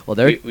like, well,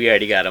 We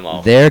already got them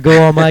all. there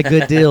go all my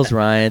good deals,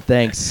 Ryan.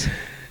 Thanks.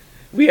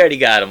 We already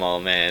got them all,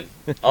 man.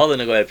 All the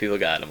Nagoya people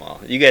got them all.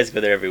 You guys go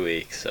there every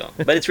week, so.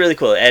 But it's really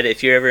cool. Ed,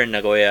 if you're ever in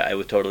Nagoya, I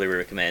would totally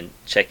recommend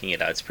checking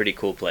it out. It's a pretty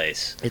cool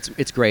place.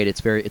 It's great.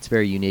 It's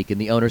very unique, and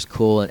the owner's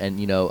cool. And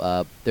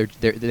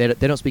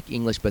they don't speak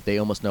English, but they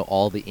almost know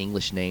all the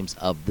English names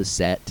of the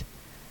set.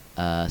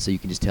 So you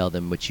can just tell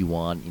them what you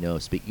want.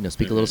 Speak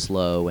a little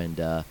slow, and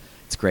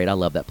it's great. I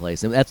love that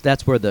place, and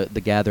that's where the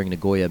Gathering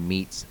Nagoya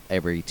meets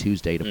every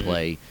Tuesday to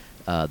play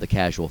the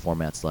casual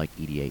formats like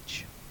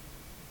EDH.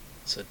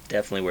 So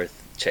definitely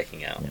worth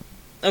checking out. Yeah.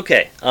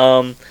 Okay,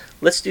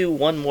 let's do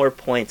one more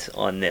point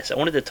on this. I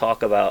wanted to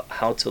talk about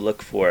how to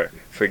look for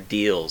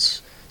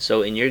deals.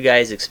 So in your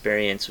guys'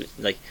 experience,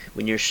 like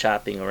when you're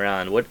shopping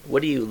around,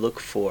 what do you look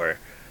for?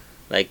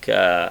 Like,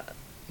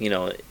 you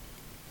know,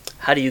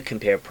 how do you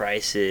compare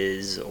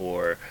prices,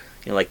 or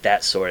like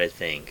that sort of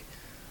thing?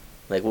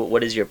 Like,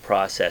 what is your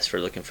process for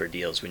looking for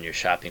deals when you're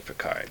shopping for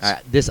cards? All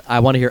right, this I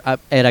want to hear.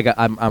 Ed,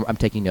 I'm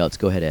taking notes.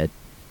 Go ahead,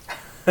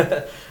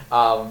 Ed.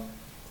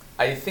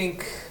 I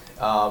think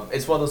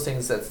it's one of those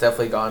things that's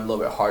definitely gotten a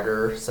little bit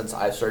harder since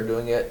I started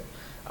doing it.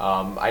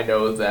 I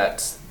know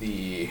that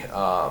the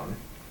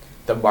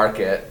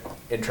market,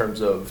 in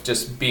terms of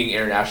just being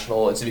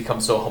international, it's become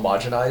so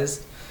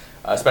homogenized,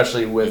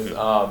 especially with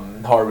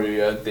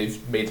Haruya.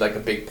 They've made like a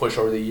big push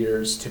over the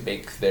years to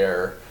make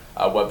their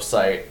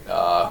website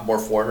more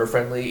foreigner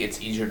friendly.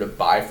 It's easier to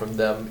buy from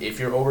them if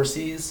you're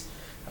overseas.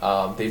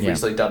 They've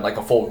recently done like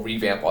a full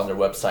revamp on their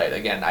website.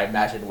 Again, I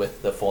imagine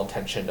with the full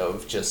intention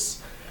of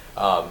just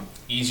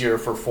easier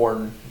for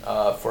foreign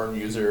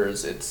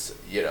users. It's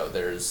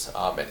there's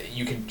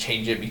you can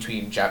change it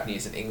between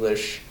Japanese and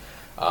English,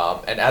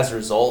 and as a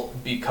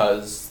result,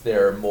 because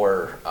they're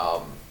more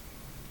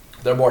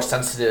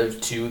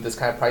sensitive to this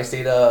kind of price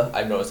data,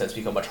 I've noticed that it's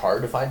become much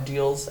harder to find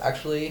deals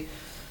actually,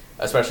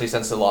 especially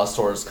since a lot of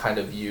stores kind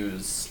of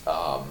use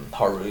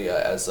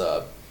Haruya as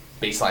a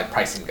baseline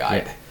pricing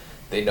guide. Yeah,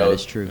 they know that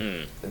is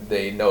true.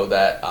 They know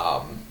that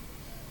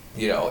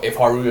if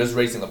Haruya is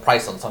raising the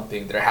price on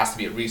something, there has to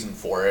be a reason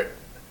for it.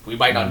 We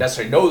might not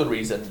necessarily know the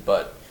reason,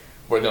 but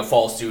we're going to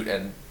follow suit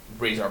and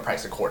raise our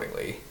price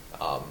accordingly.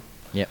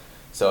 Yep.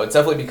 So it's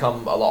definitely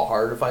become a lot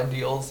harder to find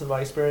deals in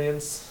my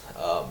experience.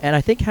 And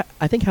I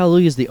think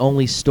Hallelujah is the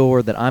only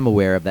store that I'm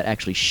aware of that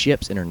actually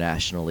ships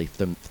internationally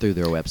through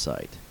their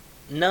website.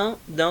 No.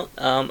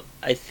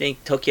 I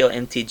think Tokyo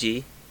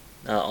MTG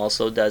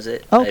also does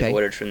it. Okay. I've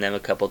ordered from them a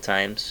couple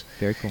times.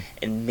 Very cool.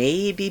 And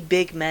maybe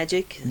Big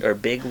Magic or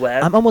Big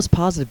Web. I'm almost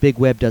positive Big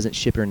Web doesn't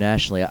ship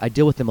internationally. I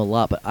deal with them a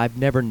lot, but I've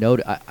never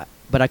noted.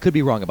 But I could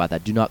be wrong about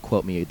that. Do not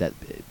quote me that.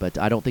 But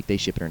I don't think they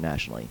ship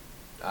internationally.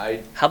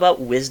 How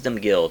about Wisdom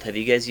Guild? Have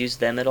you guys used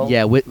them at all?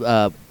 Yeah,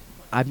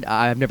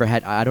 I've never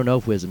had. I don't know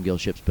if Wisdom Guild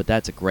ships, but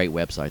that's a great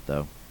website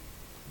though.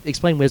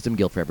 Explain Wisdom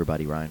Guild for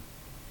everybody, Ryan.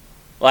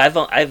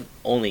 Well, I've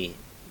only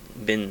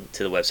been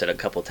to the website a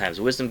couple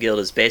times. Wisdom Guild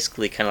is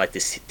basically kind of like the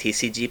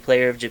TCG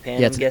player of Japan.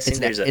 Yeah, I'm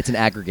guessing it's an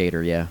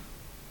aggregator. Yeah.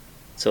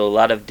 So a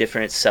lot of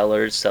different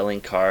sellers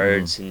selling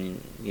cards,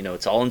 and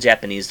it's all in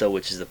Japanese though,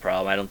 which is the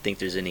problem. I don't think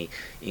there's any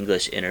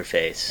English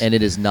interface. And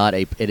it is not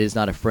a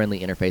friendly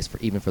interface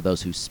even for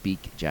those who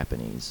speak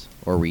Japanese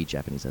or read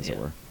Japanese, as it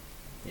were.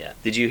 Yeah.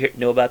 Did you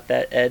know about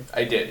that, Ed?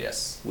 I did,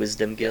 yes.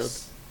 Wisdom Guild?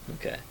 Yes.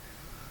 Okay.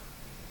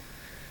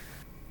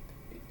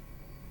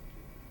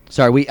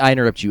 Sorry, I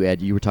interrupt you,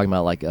 Ed. You were talking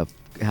about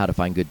how to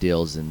find good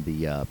deals and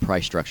the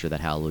price structure that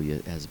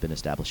Hallelujah has been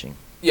establishing.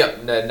 Yeah,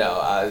 we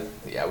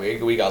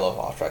got a little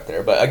off track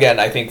there. But again,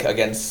 I think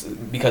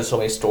because so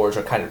many stores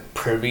are kind of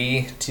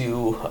privy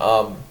to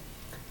the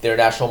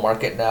international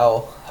market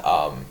now,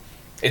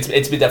 it's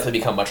definitely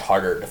become much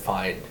harder to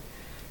find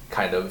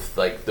kind of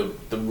like the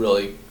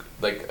really,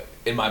 like,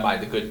 in my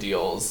mind, the good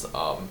deals.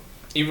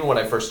 Even when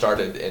I first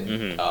started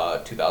in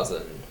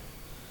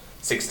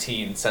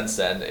 2016, since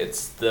then,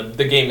 it's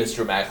the game has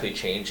dramatically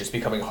changed. It's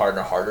becoming harder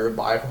and harder to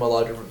buy from a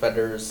lot of different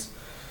vendors,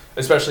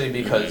 especially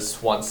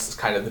because once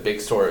kind of the big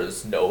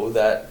stores know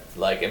that,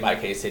 like in my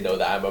case, they know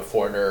that I'm a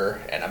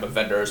foreigner and I'm a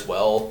vendor as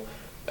well.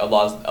 A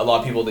lot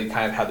of people, they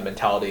kind of have the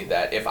mentality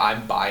that if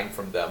I'm buying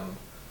from them,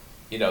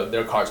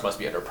 their cards must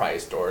be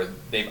underpriced, or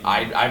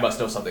I must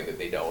know something that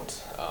they don't.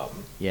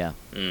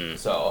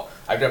 So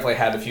I've definitely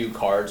had a few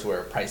cards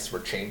where prices were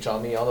changed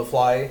on me on the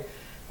fly.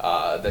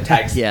 The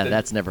tags.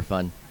 That's never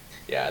fun.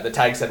 Yeah, the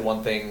tag said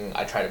one thing,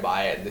 I tried to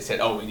buy it, and they said,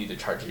 "Oh, we need to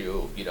charge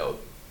you,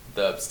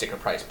 the sticker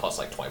price plus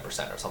like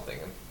 20% or something."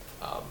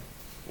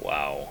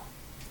 Wow.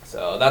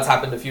 So that's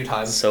happened a few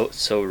times. So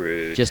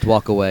rude. Just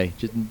walk away.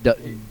 Just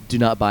do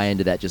not buy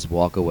into that. Just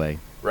walk away.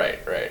 Right.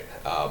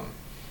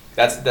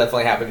 That's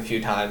definitely happened a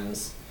few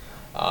times.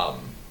 It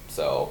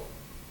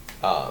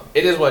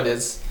is what it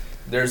is.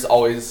 There's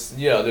always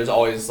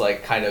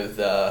like kind of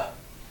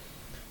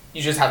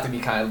you just have to be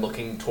kind of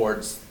looking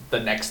towards the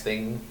next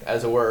thing,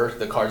 as it were.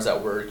 The cards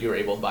that you were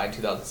able to buy in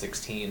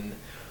 2016,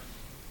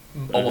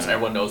 almost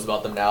everyone knows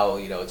about them now.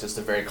 It's just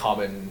a very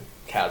common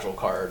casual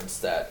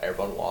cards that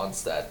everyone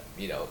wants, that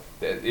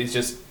it's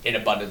just in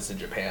abundance in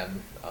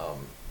Japan.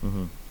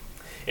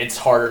 It's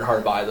harder and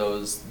harder to buy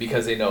those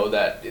because they know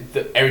that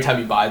every time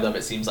you buy them,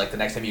 it seems like the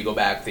next time you go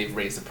back, they've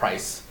raised the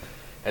price.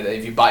 And then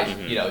if you buy,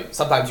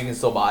 sometimes you can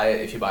still buy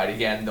it. If you buy it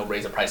again, they'll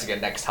raise the price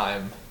again next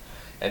time.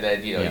 And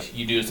then,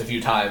 you do this a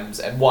few times,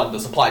 and one, the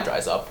supply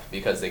dries up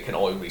because they can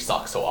only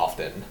restock so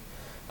often.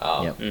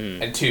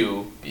 And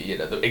two,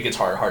 it gets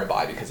harder and harder to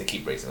buy because they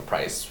keep raising the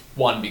price.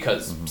 One,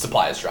 because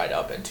supply has dried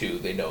up, and two,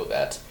 they know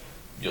that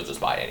you'll just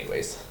buy it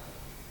anyways.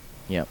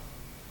 Yep.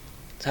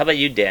 So how about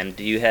you, Dan?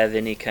 Do you have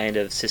any kind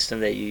of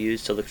system that you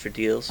use to look for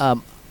deals?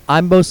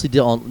 I'm mostly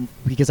dealing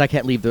because I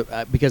can't leave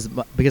the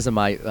because of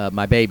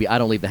my baby. I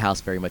don't leave the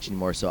house very much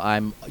anymore, so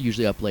I'm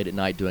usually up late at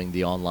night doing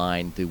the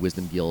online through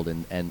Wisdom Guild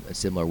and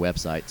similar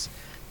websites.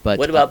 But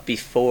what about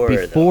before?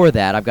 Before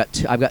that, I've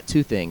got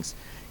two things.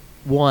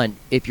 One,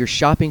 if you're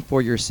shopping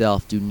for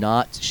yourself, do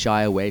not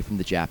shy away from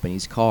the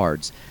Japanese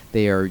cards.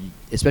 They are,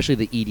 especially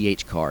the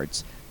EDH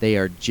cards. They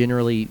are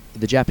generally,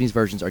 the Japanese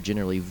versions are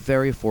generally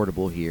very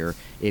affordable here.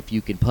 If you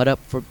can put up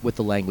with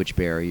the language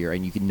barrier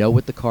and you can know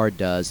what the card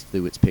does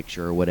through its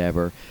picture or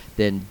whatever,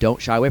 then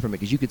don't shy away from it,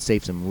 because you could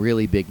save some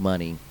really big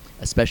money,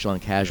 especially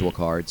on casual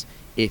cards,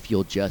 if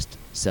you'll just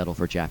settle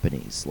for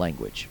Japanese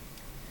language.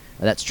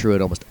 Now, that's true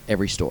at almost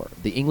every store.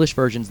 The English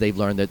versions, they've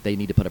learned that they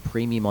need to put a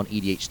premium on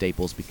EDH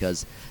staples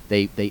because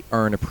they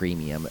earn a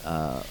premium,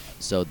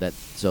 so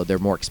they're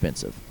more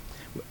expensive.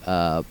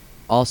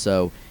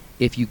 Also,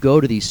 if you go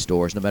to these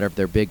stores, no matter if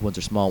they're big ones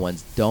or small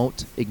ones,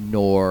 don't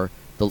ignore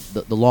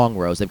the long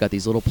rows. They've got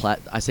these little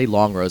I say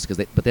long rows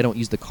but they don't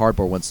use the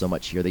cardboard ones so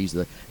much here. They use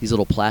these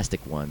little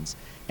plastic ones,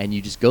 and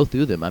you just go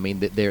through them. I mean,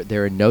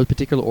 they're in no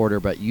particular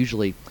order, but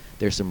usually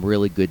there's some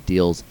really good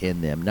deals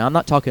in them. Now, I'm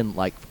not talking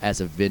like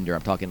as a vendor.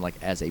 I'm talking like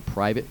as a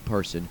private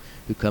person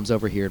who comes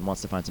over here and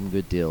wants to find some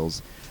good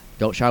deals.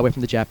 Don't shy away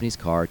from the Japanese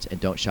cards, and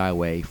don't shy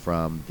away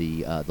from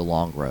the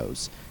long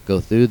rows. Go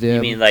through them.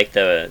 You mean like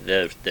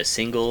the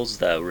singles,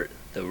 the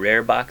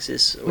rare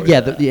boxes? Or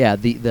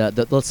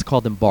the let's call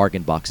them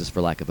bargain boxes,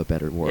 for lack of a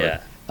better word.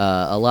 Yeah.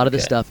 A lot of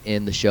the stuff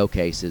in the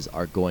showcases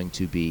are going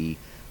to be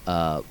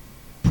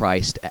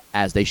priced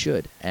as they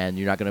should, and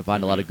you're not going to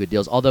find a lot of good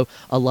deals. Although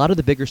a lot of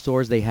the bigger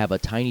stores, they have a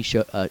tiny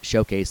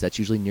showcase that's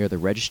usually near the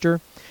register,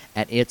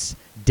 and it's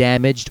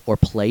damaged or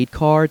played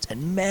cards,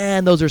 and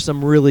man, those are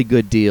some really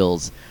good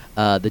deals.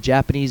 The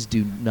Japanese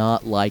do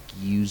not like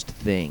used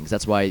things.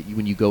 That's why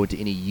when you go into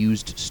any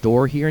used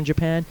store here in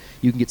Japan,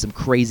 you can get some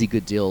crazy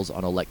good deals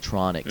on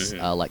electronics,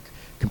 like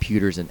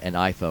computers and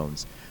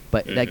iPhones.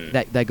 But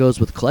that goes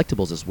with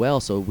collectibles as well.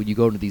 So when you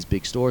go into these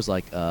big stores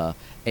like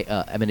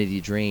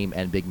Amenity Dream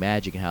and Big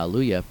Magic and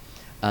Hallelujah,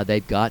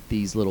 they've got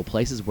these little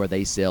places where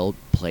they sell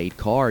played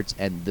cards,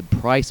 and the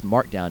price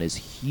markdown is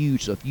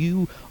huge. So if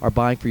you are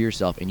buying for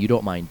yourself and you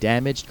don't mind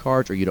damaged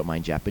cards or you don't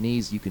mind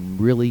Japanese, you can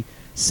really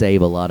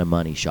save a lot of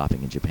money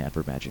shopping in Japan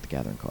for Magic the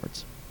Gathering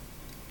cards.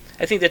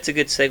 I think that's a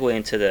good segue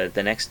into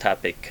the next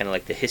topic, kind of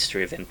like the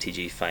history of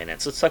MTG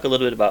finance. Let's talk a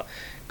little bit about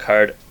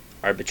card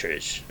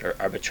arbitrage or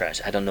arbitrage.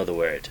 I don't know the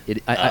word.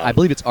 I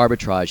believe it's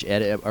arbitrage.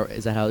 Ed,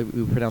 is that how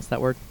we pronounce that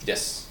word?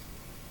 Yes.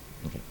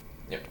 Okay.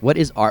 Yep. What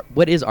is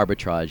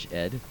arbitrage,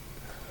 Ed?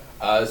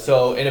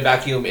 So in a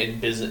vacuum, in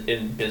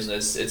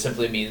business, it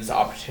simply means the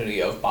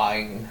opportunity of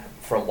buying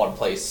from one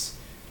place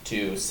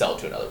to sell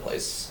to another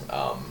place,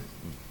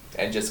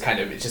 and just kind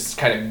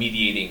of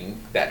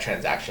mediating that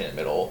transaction in the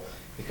middle,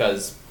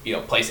 because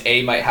place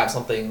A might have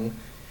something,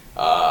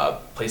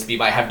 place B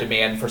might have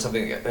demand for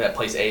something that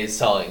place A is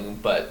selling,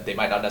 but they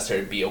might not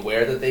necessarily be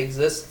aware that they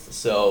exist.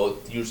 So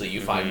usually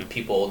you find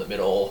people in the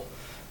middle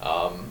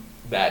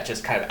that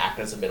just kind of act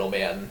as a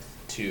middleman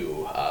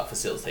to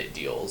facilitate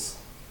deals.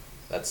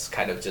 That's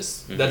kind of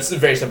just that's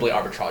very simply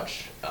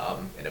arbitrage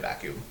in a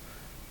vacuum,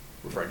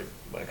 referring to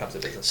when it comes to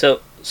business.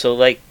 So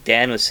like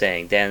Dan was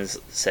saying, Dan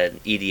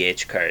said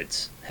EDH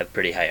cards have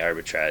pretty high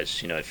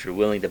arbitrage. If you're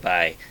willing to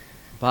buy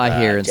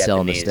here and Japanese,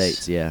 sell in the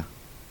States,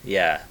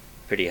 yeah,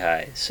 pretty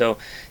high. So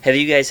have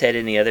you guys had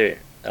any other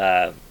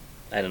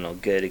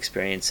good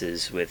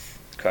experiences with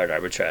card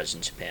arbitrage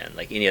in Japan?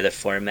 Like any other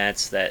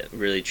formats that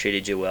really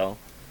treated you well?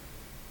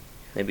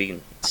 Maybe we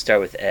can start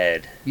with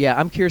Ed. Yeah,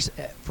 I'm curious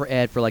for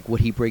Ed for like what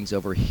he brings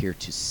over here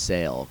to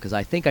sell, because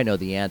I think I know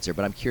the answer,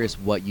 but I'm curious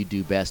what you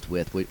do best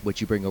with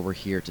what you bring over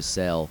here to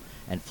sell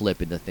and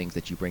flip into things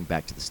that you bring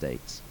back to the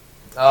States.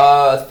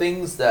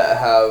 Things that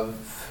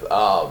have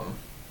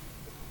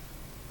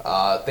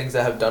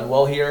done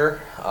well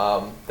here,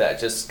 that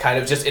just kind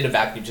of just in a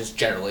vacuum, just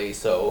generally.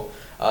 So,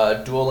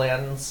 dual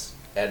lands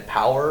and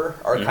power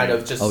are kind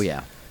of just. Oh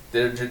yeah.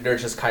 They're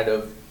just kind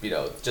of,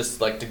 just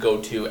like to go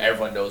to.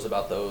 Everyone knows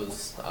about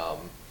those.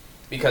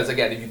 Because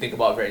again, if you think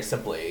about it very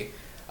simply,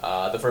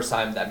 the first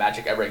time that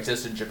Magic ever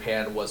existed in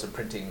Japan was a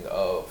printing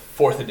of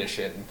 4th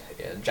edition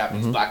in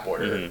Japanese Black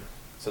Border.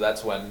 So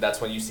that's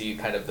when you see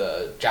kind of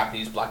the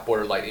Japanese Black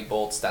Border lightning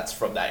bolts. That's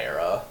from that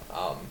era.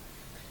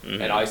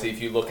 And obviously,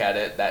 if you look at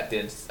it, that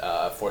did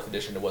 4th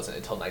edition. It wasn't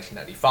until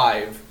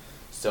 1995.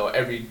 So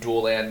every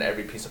dual land,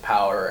 every piece of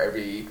power,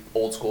 every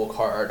old school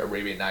card,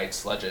 Arabian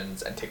Nights,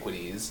 Legends,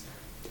 Antiquities,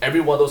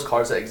 every one of those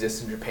cards that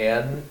exist in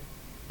Japan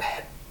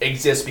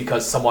exists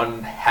because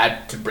someone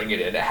had to bring it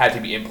in. It had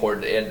to be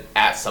imported in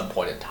at some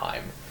point in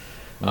time.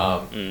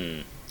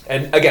 And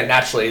again,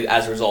 naturally,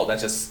 as a result, that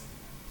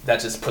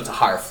just puts a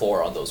higher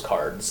floor on those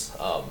cards.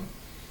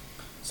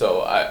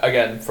 So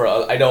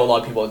I know a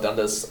lot of people have done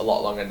this a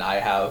lot longer than I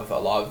have. A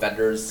lot of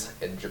vendors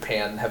in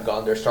Japan have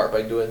gotten their start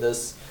by doing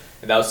this.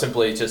 And that was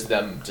simply just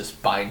them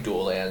just buying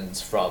dual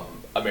lands from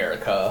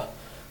America.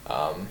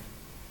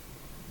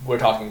 We're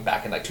talking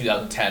back in like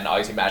 2010.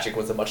 Obviously, Magic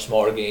was a much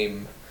smaller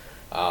game.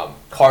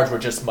 Cards were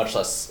just much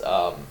less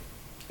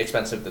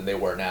expensive than they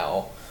were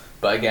now.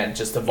 But again,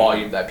 just the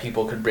volume that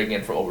people could bring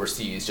in from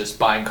overseas, just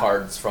buying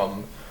cards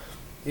from,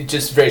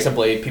 just very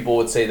simply, people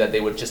would say that they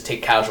would just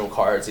take casual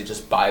cards, they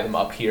just buy them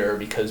up here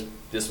because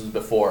this was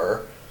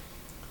before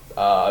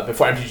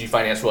MTG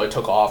Finance really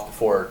took off,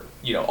 before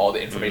all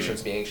the information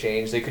was being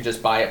exchanged. They could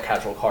just buy up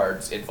casual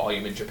cards in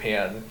volume in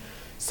Japan,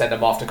 send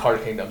them off to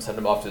Card Kingdom, send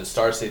them off to the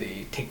Star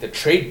City, take the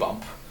trade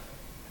bump,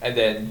 and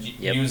then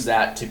use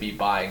that to be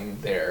buying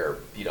their,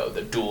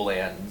 the dual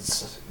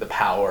lands, the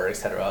power,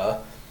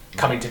 etc.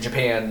 Coming to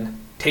Japan,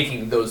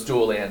 taking those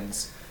dual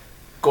lands,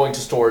 going to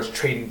stores,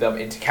 trading them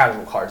into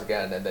casual cards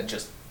again, and then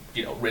just,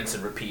 rinse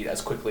and repeat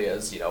as quickly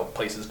as,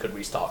 places could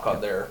restock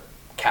on their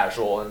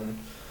casual and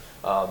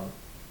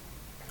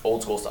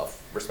old school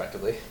stuff,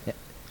 respectively. Yeah.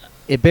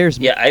 It bears.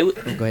 Yeah,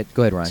 Go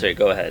ahead, Ryan. Sorry,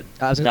 go ahead.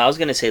 I was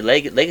going to say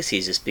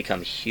Legacy's just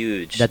become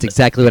huge. That's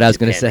exactly what I was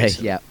going to say.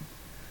 Recently. Yeah.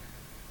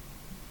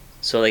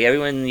 So like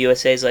everyone in the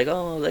USA is like,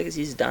 oh,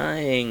 Legacy's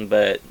dying,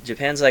 but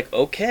Japan's like,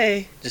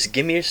 okay, just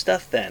give me your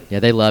stuff then. Yeah,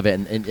 they love it,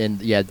 and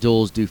yeah,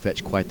 duels do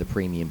fetch quite the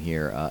premium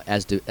here,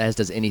 as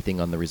does anything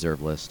on the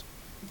reserve list.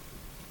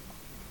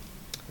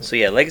 So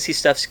yeah, Legacy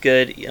stuff's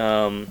good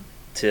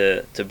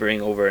to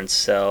bring over and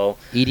sell.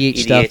 EDH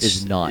stuff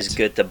is not. Is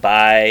good to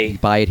buy. You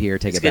buy it here,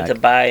 take it back. It's good to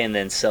buy and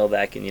then sell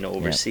back in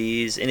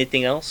overseas. Yeah.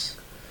 Anything else?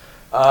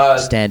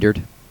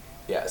 Standard.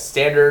 Yeah,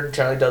 Standard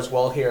generally does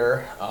well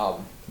here.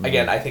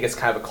 Again, I think it's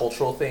kind of a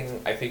cultural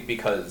thing. I think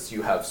because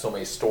you have so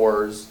many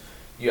stores,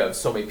 you have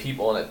so many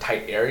people in a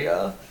tight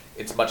area,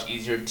 it's much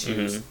easier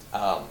to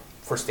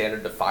for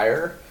Standard to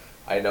fire.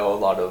 I know a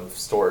lot of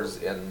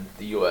stores in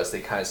the U.S.,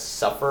 they kind of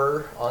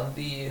suffer on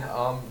the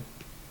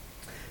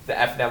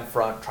F&M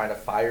front trying to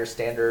fire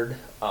Standard,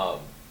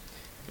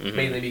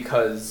 mainly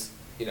because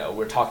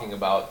we're talking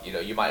about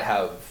you might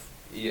have,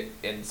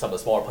 in some of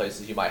the smaller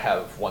places, you might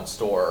have one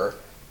store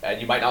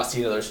and you might not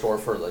see another store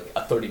for like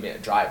a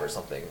 30-minute drive or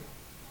something.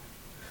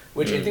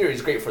 Which in theory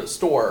is great for the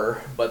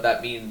store, but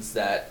that means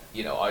that,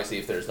 obviously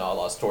if there's not a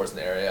lot of stores in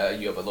the area,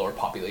 you have a lower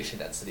population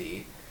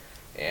density.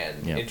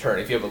 And in turn,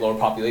 if you have a lower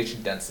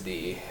population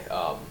density,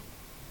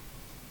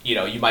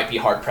 you might be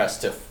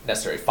hard-pressed to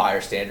necessarily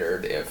fire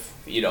Standard if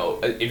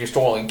your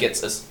store only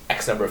gets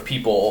X number of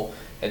people,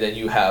 and then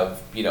you have,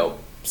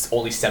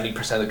 only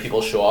 70% of the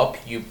people show up,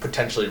 you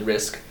potentially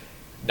risk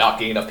not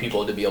getting enough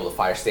people to be able to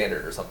fire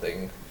Standard or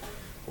something.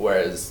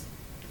 Whereas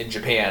in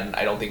Japan,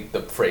 I don't think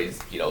the phrase,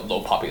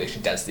 low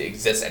population density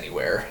exists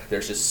anywhere.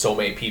 There's just so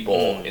many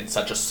people in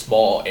such a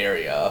small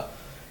area.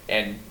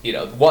 And,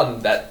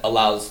 one, that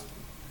allows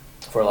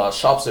for a lot of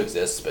shops to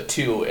exist, but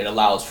two, it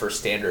allows for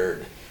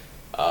Standard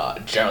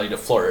generally to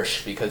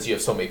flourish because you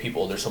have so many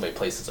people, there's so many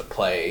places to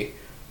play,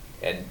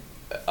 and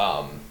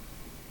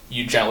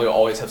you generally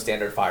always have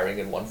Standard firing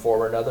in one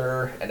form or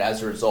another. And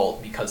as a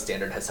result, because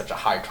Standard has such a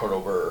high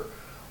turnover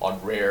on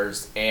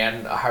rares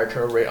and a higher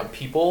turnover rate on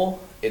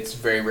people, it's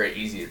very, very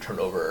easy to turn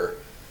over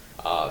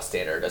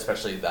Standard,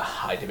 especially the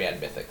high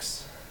demand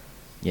mythics.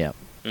 Yeah.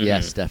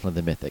 Yes,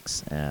 definitely the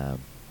mythics.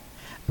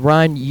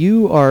 Ryan,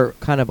 you are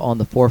kind of on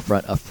the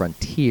forefront of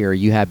Frontier.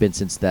 You have been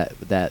since that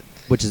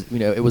which is,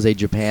 it was a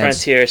Japan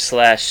Frontier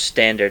 /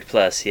 Standard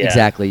Plus. Yeah,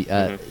 exactly.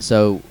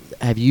 So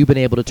have you been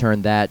able to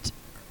turn that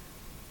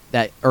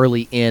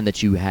early in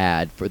that you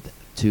had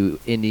to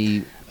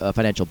any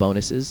financial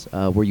bonuses?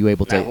 Were you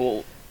able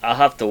to? I'll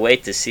have to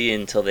wait to see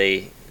until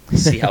they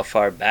see how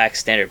far back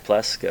Standard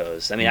Plus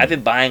goes. I mean, I've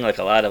been buying like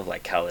a lot of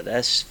like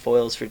Kaladesh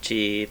foils for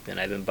cheap, and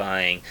I've been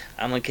buying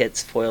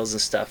Amonkhet's foils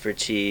and stuff for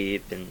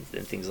cheap, and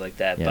things like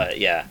that. Yeah. But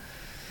yeah,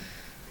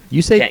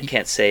 you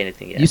can't say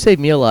anything yet. You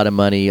saved me a lot of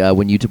money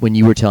when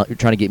you were trying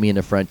to get me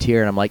into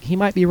Frontier, and I'm like, he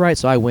might be right.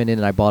 So I went in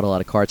and I bought a lot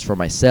of cards for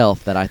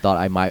myself that I thought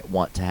I might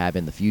want to have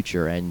in the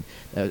future, and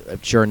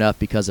sure enough,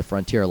 because of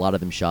Frontier, a lot of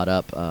them shot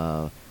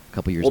up.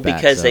 Couple years back. Well,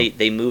 because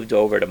they moved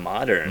over to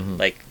Modern,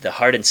 like the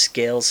Hardened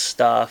Scales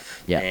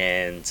stuff,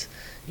 and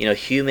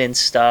human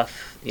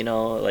stuff,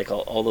 like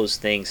all those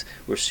things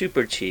were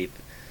super cheap.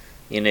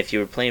 And if you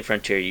were playing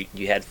Frontier,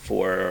 you had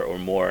 4 or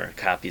more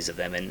copies of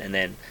them, and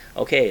then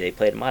they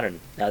played Modern.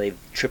 Now they've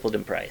tripled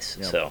in price.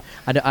 Yep. So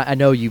I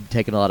know you've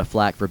taken a lot of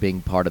flack for being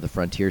part of the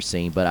Frontier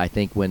scene, but I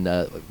think when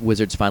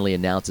Wizards finally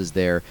announces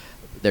their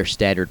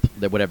standard,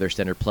 whatever their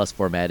Standard Plus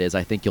format is,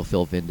 I think you'll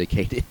feel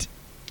vindicated.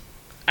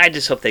 I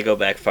just hope they go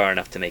back far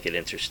enough to make it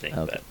interesting.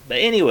 Okay. But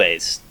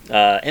anyways,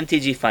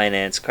 MTG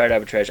Finance, card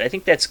arbitrage, I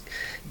think that's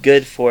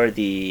good for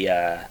the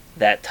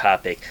that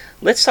topic.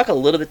 Let's talk a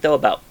little bit, though,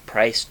 about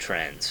price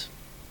trends.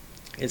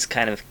 It's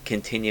kind of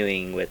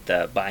continuing with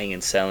buying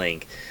and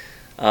selling.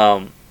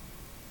 So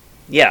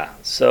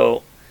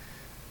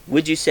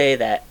would you say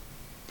that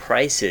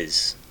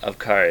prices of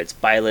cards,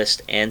 buy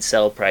list and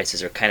sell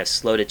prices, are kind of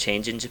slow to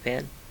change in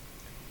Japan?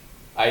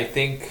 I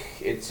think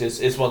it's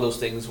one of those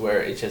things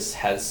where it just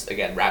has,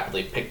 again,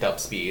 rapidly picked up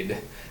speed.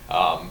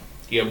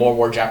 You have more and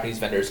more Japanese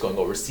vendors going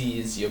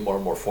overseas. You have more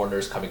and more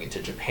foreigners coming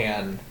into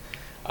Japan.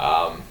 A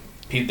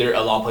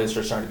lot of places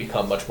are starting to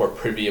become much more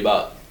privy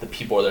about the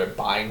people that are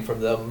buying from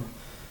them.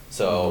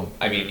 So,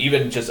 I mean,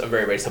 even just a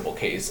very, very simple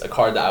case, a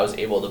card that I was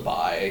able to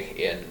buy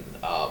in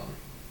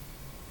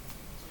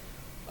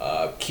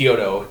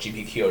Kyoto,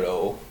 GP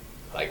Kyoto,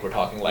 like we're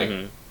talking like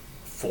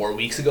 4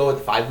 weeks ago,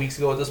 5 weeks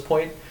ago at this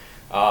point,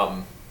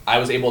 I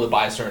was able to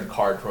buy a certain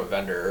card from a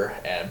vendor,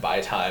 and by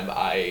the time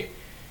I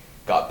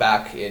got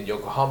back in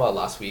Yokohama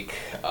last week,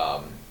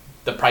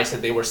 the price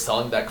that they were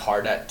selling that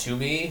card at to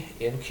me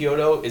in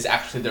Kyoto is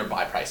actually their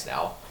buy price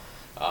now.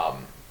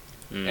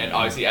 And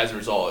obviously, as a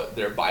result,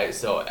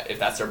 so if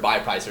that's their buy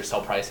price, their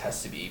sell price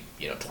has to be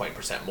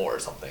 20% more or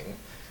something.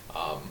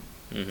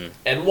 And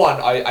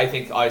I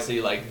think obviously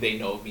like they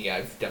know me.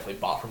 I've definitely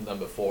bought from them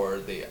before.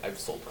 I've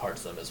sold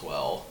cards to them as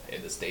well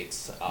in the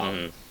States.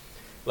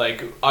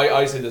 Like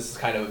obviously this is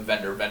kind of a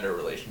vendor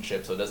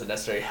relationship, so it doesn't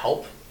necessarily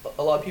help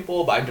a lot of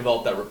people. But I've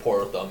developed that rapport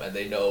with them, and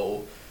they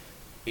know,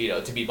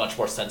 to be much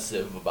more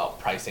sensitive about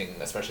pricing,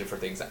 especially for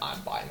things that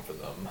I'm buying from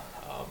them.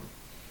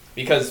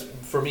 Because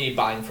for me,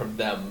 buying from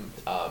them,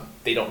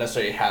 they don't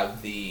necessarily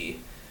have the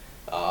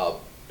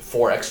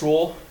 4X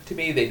rule to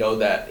me. They know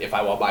that if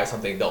I want to buy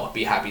something, they'll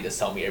be happy to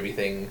sell me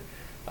everything.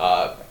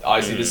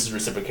 Obviously, this is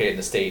reciprocated in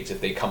the States.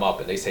 If they come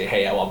up and they say,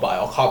 hey, I want to buy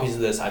all copies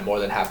of this, I'm more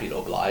than happy to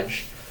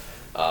oblige.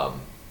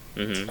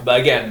 But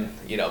again,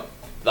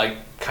 like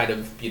kind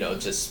of,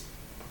 just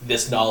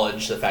this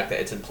knowledge, the fact that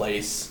it's in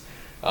place.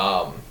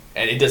 And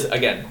it does,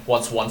 again,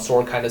 once one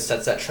store kind of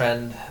sets that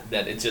trend,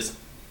 then it's just,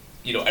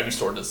 every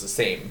store does the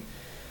same.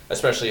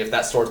 Especially if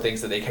that store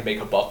thinks that they can make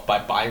a buck by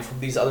buying from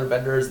these other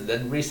vendors and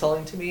then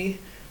reselling to me.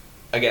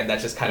 Again,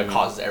 that just kind of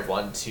causes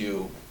everyone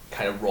to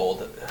kind of roll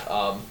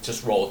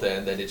with it,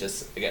 and then it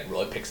just, again,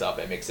 really picks up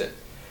and makes it,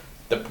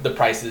 the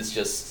price is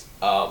just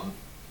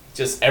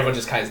everyone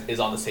just kind of is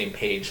on the same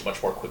page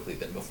much more quickly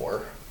than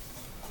before.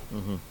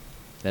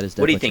 That is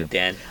definitely What do you think, true.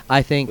 Dan?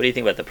 I think. What do you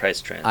think about the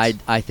price trends?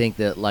 I think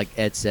that, like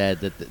Ed said,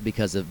 that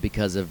because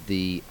of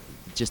the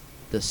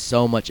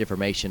so much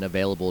information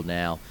available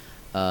now,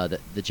 that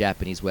the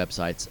Japanese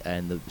websites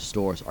and the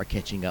stores are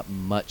catching up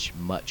much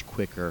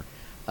quicker.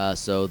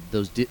 So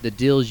the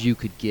deals you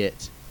could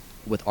get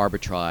with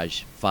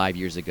arbitrage 5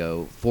 years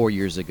ago, 4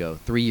 years ago,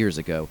 3 years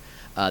ago,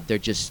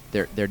 there's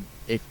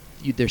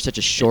such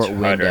a short it's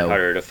window.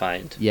 harder to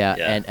find.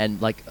 Yeah.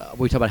 And like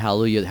we talk about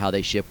Hallelujah, how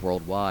they ship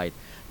worldwide.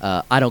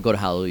 I don't go to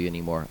Hallelujah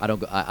anymore. I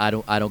don't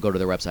go to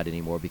their website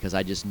anymore, because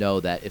I just know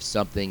that if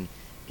something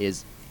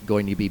is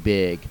going to be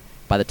big,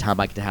 by the time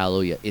I get to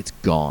Hallelujah, it's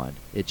gone.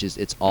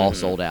 It's all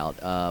sold out.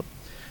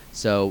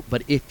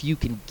 But if you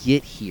can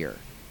get here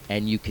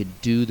and you can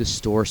do the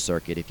store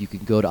circuit, if you can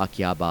go to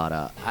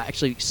Akihabara,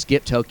 actually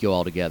skip Tokyo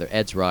altogether.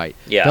 Ed's right.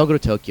 Yeah. Don't go to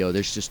Tokyo.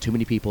 There's just too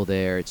many people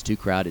there. It's too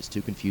crowded. It's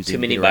too confusing. Too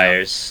many to get around.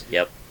 buyers.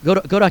 Yep. Go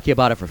to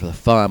Akihabara for the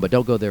fun, but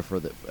don't go there for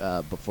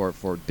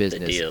business.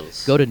 The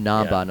deals. Go to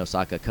Namba and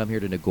Osaka. Come here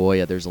to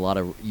Nagoya. There's a lot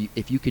of.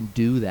 If you can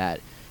do that,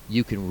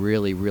 you can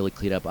really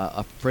clean up.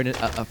 A friend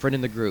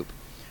in the group,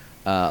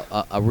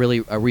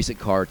 a recent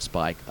card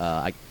spike,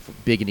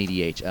 big in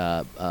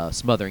EDH.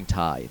 Smothering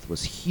Tithe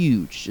was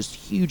huge, just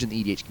huge in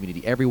the EDH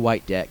community. Every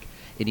white deck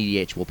in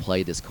EDH will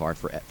play this card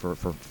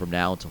from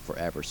now until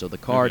forever. So the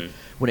card,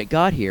 when it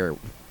got here,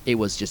 it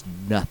was just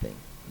nothing,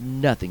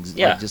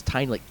 like just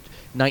tiny, like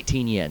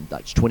 19 yen,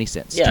 like 20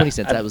 cents. Yeah, 20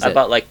 cents. That was it.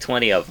 About like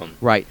 20 of them.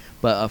 Right,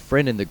 but a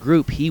friend in the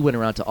group, he went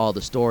around to all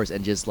the stores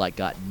and just like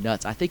got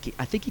nuts. I think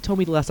he told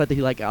me last night that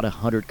he like got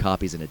 100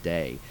 copies in a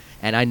day,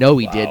 and I know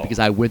he did because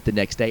I went the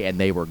next day and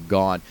they were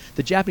gone.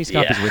 The Japanese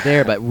copies were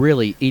there, but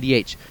really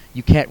EDH,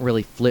 you can't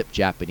really flip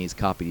Japanese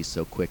copies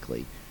so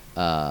quickly,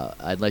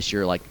 unless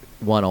you're like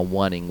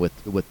one-on-oneing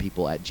with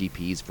people at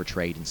GPs for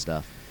trade and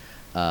stuff.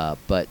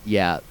 But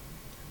yeah,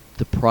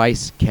 the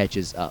price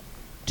catches up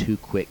too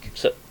quick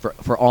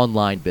for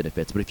online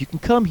benefits. But if you can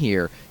come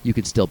here, you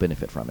can still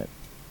benefit from it.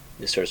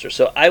 The sorcerer.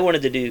 So I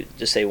wanted to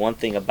just say one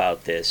thing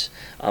about this.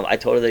 I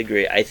totally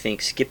agree. I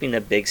think skipping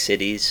the big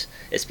cities,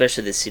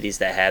 especially the cities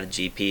that have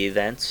GP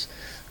events,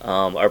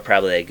 are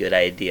probably a good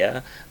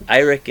idea.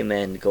 I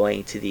recommend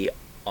going to the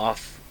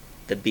off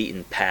the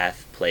beaten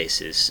path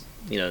places.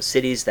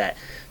 Cities that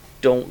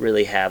don't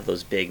really have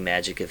those big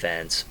Magic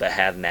events, but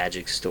have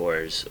Magic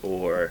stores,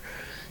 or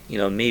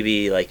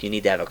maybe like you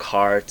need to have a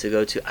car to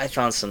go to. I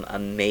found some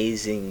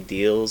amazing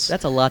deals.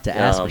 That's a lot to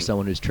ask for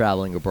someone who's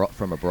traveling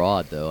from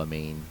abroad, though. I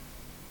mean,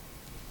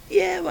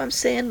 yeah, well, I'm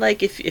saying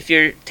like if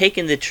you're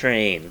taking the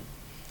train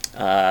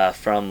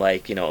from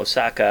like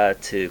Osaka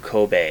to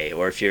Kobe,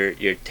 or if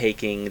you're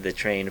taking the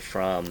train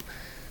from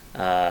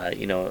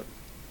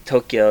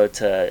Tokyo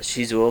to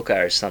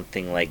Shizuoka or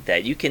something like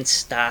that, you can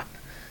stop.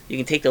 You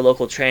can take the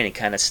local train and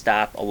kind of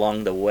stop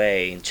along the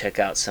way and check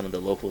out some of the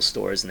local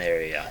stores in the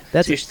area.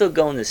 So you're still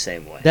going the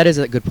same way. That is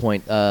a good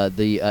point.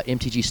 The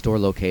MTG Store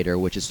Locator,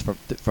 which is from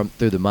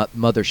through the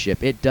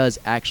mothership, it does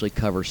actually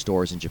cover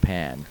stores in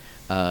Japan.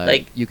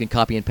 You can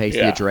copy and paste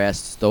the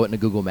address, throw it into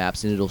Google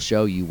Maps, and it'll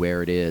show you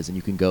where it is, and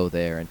you can go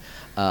there. And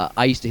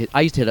I used to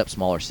hit up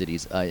smaller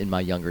cities in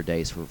my younger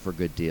days for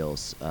good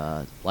deals.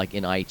 Like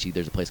in Aichi,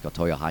 there's a place called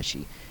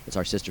Toyohashi. It's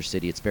our sister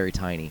city. It's very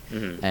tiny,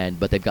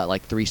 but they've got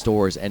like 3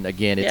 stores, and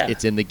again,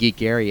 it's in the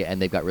geek area,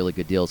 and they've got really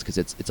good deals because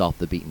it's off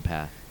the beaten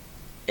path.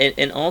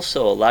 And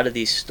also, a lot of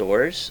these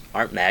stores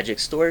aren't Magic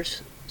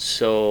stores,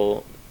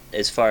 so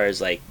as far as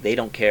like they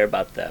don't care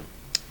about the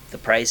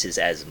prices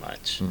as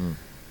much.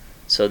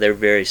 So they're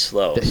very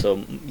slow.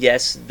 So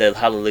yes, the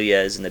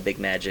Hallelujahs and the Big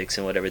Magics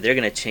and whatever, they're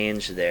going to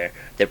change their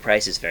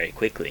prices very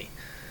quickly.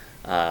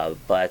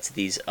 But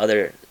these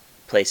other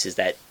places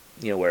that,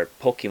 where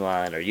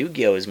Pokemon or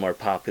Yu-Gi-Oh is more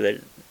popular,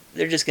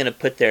 they're just going to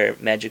put their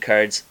Magic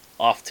cards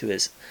off to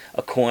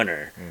a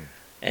corner,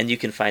 and you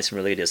can find some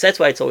really good deals. That's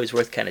why it's always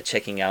worth kind of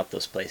checking out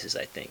those places,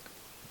 I think.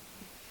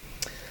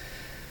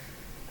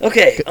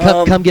 Okay.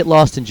 Come get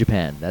lost in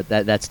Japan.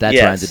 That's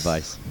Ryan's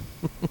advice.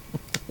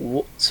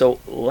 So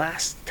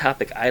last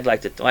topic I'd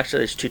like to... actually,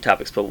 there's 2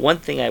 topics, but one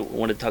thing I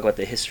wanted to talk about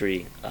the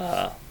history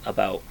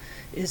about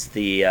is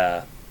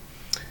the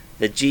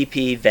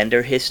GP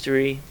vendor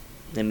history,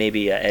 and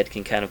maybe Ed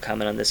can kind of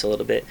comment on this a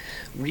little bit.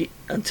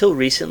 Until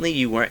recently,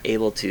 you weren't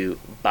able to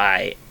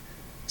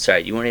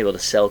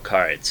sell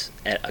cards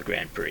at a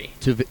Grand Prix.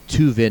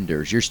 To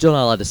vendors. You're still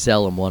not allowed to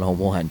sell them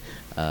one-on-one.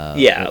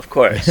 Of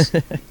course.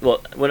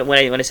 Well, when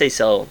I say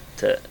sell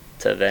to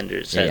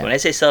vendors, when I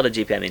say sell to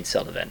GP, I mean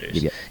sell to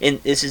vendors. And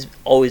this has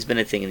always been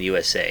a thing in the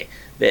USA.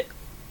 But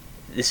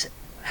this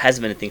has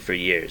been a thing for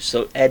years.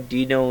 So, Ed, do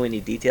you know any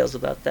details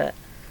about that?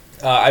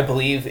 I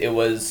believe it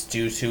was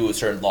due to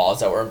certain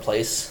laws that were in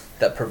place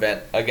that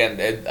prevent... Again,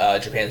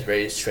 Japan's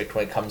very strict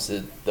when it comes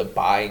to the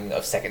buying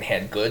of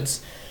secondhand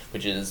goods,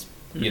 which is,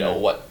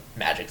 what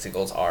Magic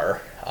singles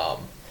are.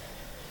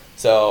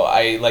 So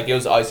it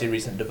was obviously a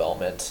recent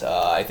development.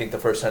 I think the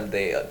first time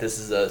this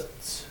is a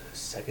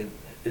second...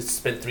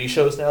 It's been 3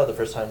 shows now. The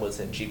first time was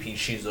in GP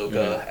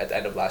Shizuoka at the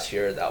end of last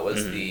year. That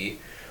was the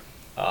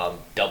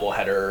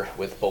doubleheader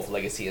with both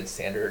Legacy and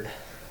Standard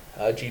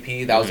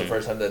GP. That was the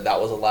first time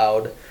that was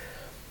allowed.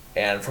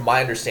 And from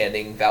my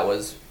understanding, that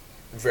was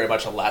very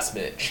much a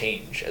last-minute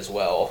change as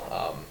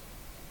well.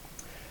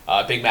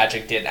 Big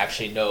Magic didn't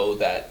actually know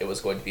that it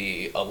was going to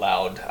be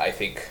allowed, I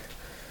think,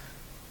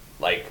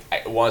 I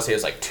want to say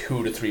it was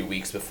 2 to 3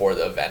 weeks before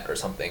the event or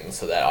something.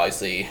 So that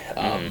obviously...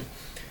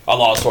 a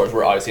lot of stores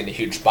were obviously in a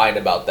huge bind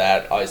about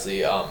that.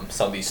 Obviously,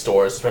 some of these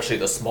stores, especially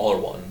the smaller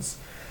ones,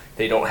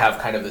 they don't have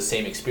kind of the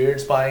same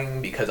experience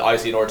buying, because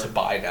obviously in order to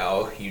buy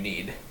now, you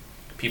need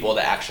people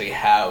that actually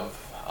have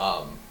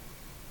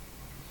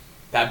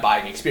that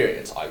buying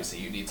experience. Obviously,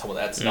 you need someone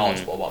that's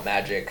knowledgeable about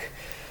Magic.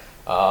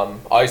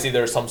 Obviously,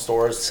 there are some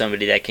stores...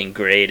 Somebody that can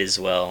grade as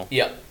well.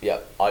 Yep.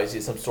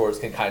 Obviously, some stores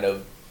can kind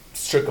of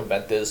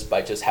circumvent this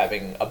by just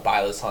having a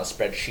buy list on a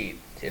spreadsheet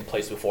in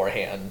place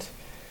beforehand.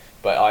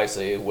 But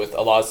obviously,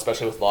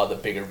 especially with a lot of the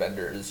bigger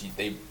vendors,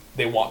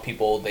 they want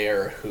people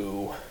there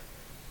who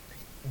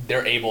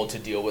they're able to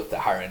deal with the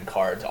higher end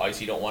cards.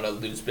 Obviously, you don't want to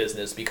lose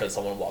business because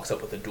someone walks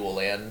up with a dual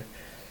land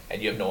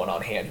and you have no one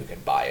on hand who can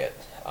buy it.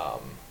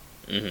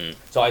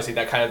 So obviously,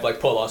 that kind of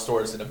put a lot of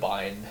stores in a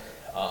bind.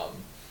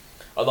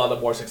 A lot of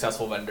the more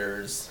successful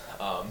vendors,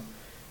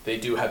 they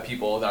do have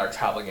people that are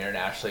traveling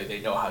internationally.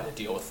 They know how to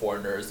deal with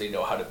foreigners. They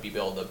know how to be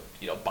able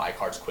to buy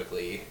cards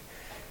quickly.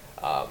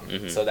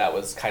 So that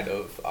was kind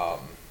of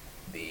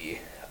the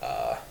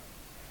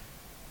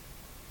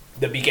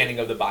beginning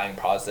of the buying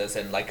process,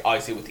 and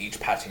obviously with each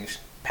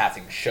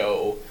passing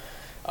show,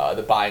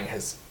 the buying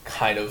has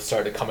kind of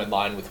started to come in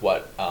line with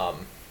what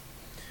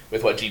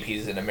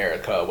GPs in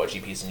America, what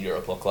GPs in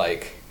Europe look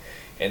like.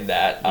 In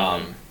that,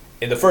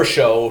 in the first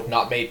show,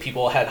 not many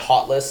people had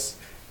hot lists,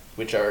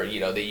 which are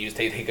they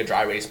take a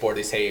dry erase board.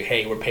 They say,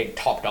 hey, we're paying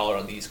top dollar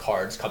on these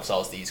cards. Come sell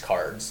us these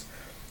cards,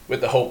 with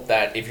the hope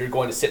that if you're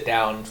going to sit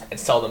down and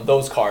sell them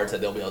those cards,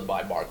 that they'll be able to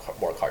buy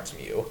more cards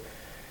from you.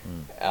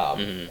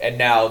 And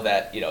now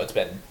that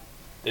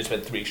there's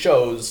been 3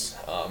 shows.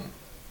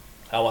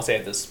 I want to say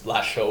at this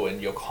last show in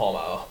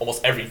Yokohama,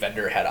 almost every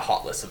vendor had a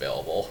hot list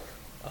available.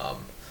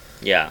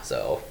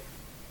 So,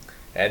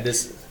 and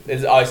this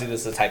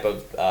is the type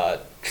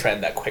of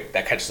trend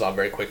that catches on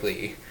very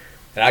quickly.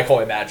 And I can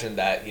only imagine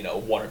that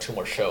 1 or 2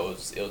 more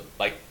shows,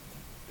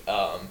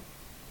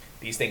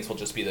 these things will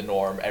just be the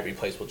norm. Every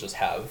place will just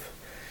have,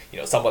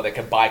 someone that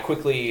can buy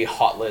quickly,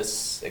 hot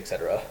lists,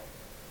 etc.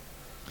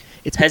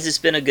 Has this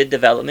been a good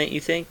development, you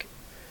think?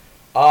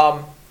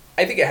 I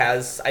think it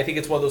has. I think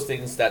it's one of those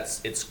things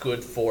it's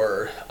good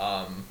for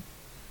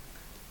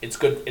it's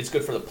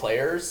good for the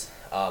players.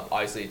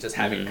 Obviously, just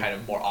having kind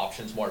of more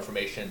options, more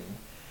information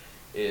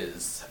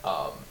is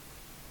a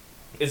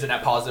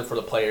net positive for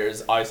the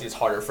players. Obviously, it's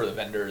harder for the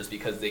vendors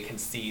because they can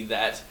see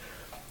that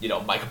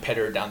my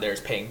competitor down there is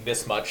paying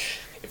this much.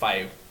 If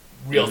I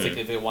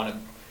realistically, if they want to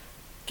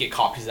get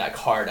copies of that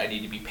card, I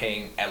need to be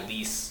at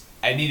least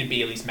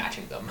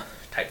matching them,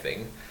 type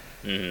thing.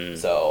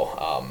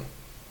 So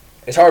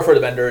it's hard for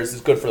the vendors.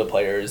 It's good for the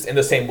players. In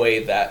the same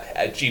way that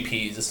at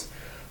GPs,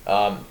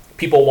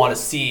 people want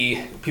to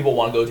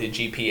go to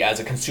GP as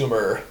a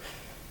consumer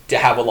to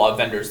have a lot of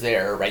vendors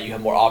there, right? You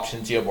have more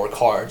options, you have more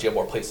cards, you have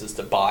more places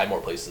to buy,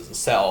 more places to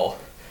sell.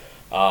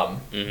 But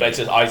it's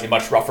just obviously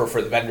much rougher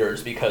for the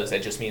vendors because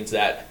it just means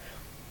that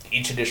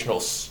each additional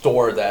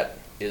store that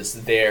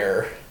is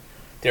there,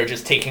 they're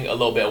just taking a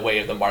little bit away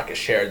of the market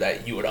share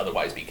that you would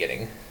otherwise be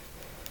getting.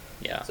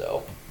 Yeah.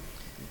 So,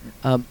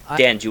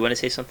 Dan, do you want to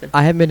say something?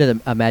 I haven't been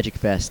to a Magic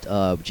Fest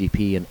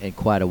GP in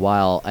quite a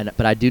while,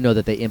 but I do know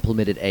that they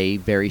implemented a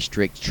very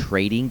strict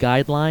trading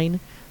guideline.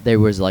 There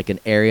was like an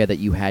area that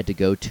you had to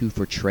go to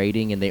for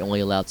trading, and they only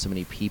allowed so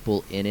many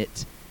people in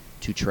it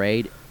to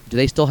trade. Do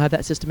they still have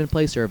that system in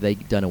place, or have they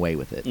done away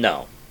with it?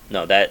 No,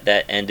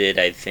 that ended,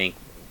 I think,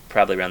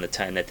 probably around the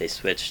time that they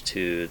switched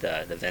to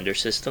the vendor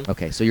system.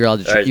 Okay, so you're all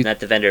not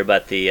the vendor,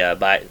 but the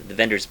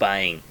vendor's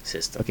buying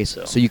system. Okay,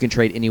 so you can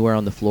trade anywhere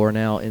on the floor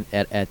now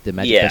at the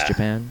Magic Fest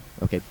Japan?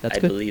 Okay, that's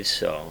good. I believe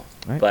so.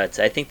 Right. But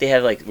I think they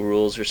have like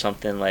rules or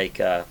something like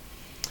I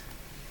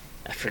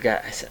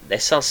forgot. I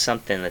saw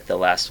something at the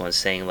last one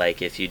saying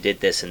like if you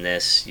did this and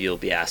this, you'll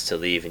be asked to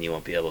leave and you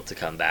won't be able to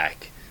come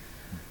back.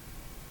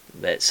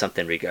 That's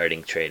something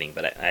regarding trading,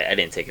 but I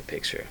didn't take a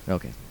picture.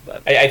 Okay.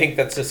 But I think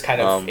that's just kind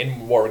of in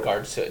more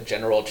regards to a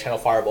general Channel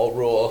Fireball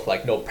rule,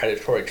 like no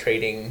predatory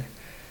trading.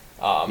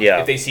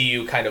 If they see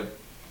you kind of,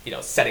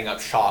 setting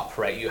up shop,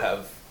 right, you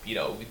have,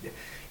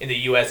 in the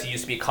U.S. it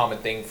used to be a common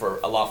thing for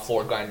a lot of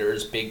floor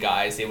grinders, big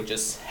guys, they would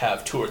just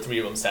have 2 or 3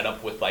 of them set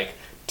up with like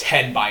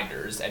 10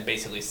 binders and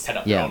basically set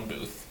up their own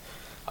booth.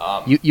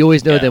 You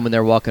always know them when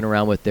they're walking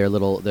around with their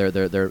little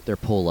their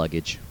pull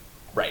luggage.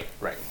 Right.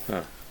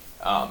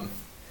 Huh.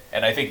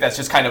 And I think that's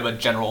just kind of a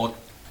general,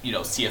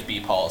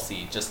 CFB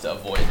policy just to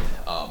avoid,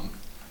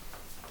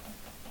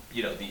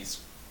 these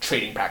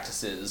trading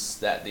practices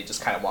that they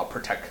just kind of want to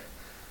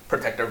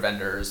protect their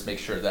vendors, make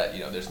sure that,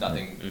 there's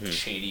nothing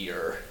shady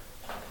or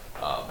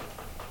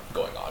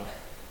going on.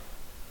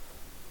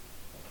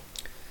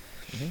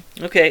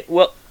 Okay,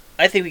 well,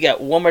 I think we got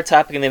one more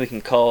topic and then we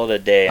can call it a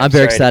day. I'm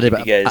very excited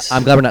about it.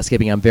 I'm glad we're not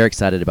skipping. I'm very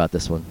excited about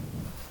this one.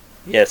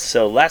 Yes,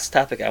 so last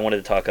topic I wanted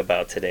to talk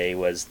about today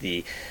was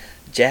the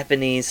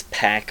Japanese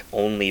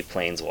pack-only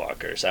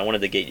planeswalkers. I wanted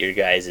to get your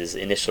guys'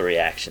 initial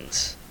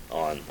reactions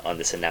on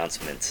this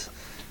announcement.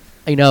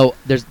 People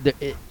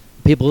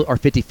are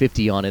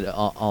 50-50 on it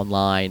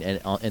online and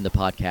in the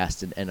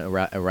podcast and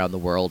around the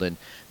world, and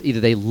either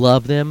they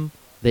love them,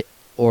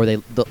 or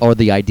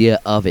the idea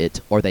of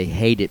it, or they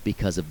hate it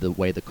because of the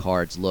way the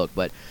cards look.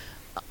 But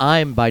I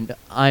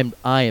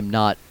am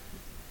not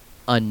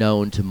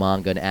unknown to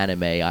manga and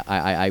anime.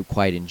 I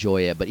quite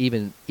enjoy it, but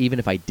even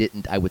if I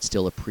didn't, I would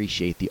still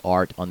appreciate the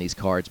art on these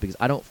cards because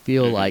I don't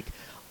feel like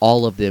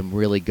all of them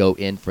really go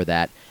in for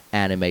that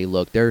anime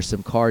look. There are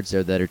some cards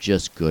there that are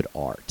just good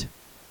art.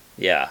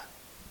 Yeah.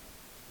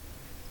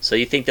 So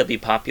you think they'll be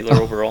popular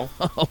overall?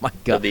 Oh my God.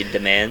 There'll be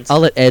demands? I'll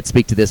let Ed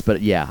speak to this,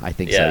 but yeah, I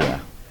think so,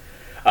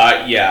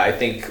 yeah. I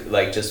think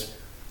like just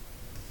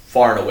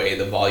far and away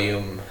the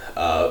volume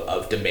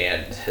of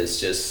demand has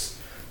just,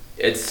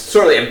 it's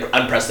sort of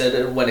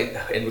unprecedented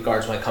in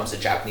regards when it comes to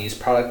Japanese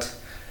product.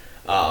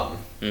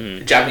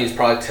 Japanese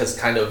product has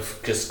kind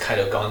of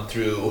gone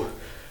through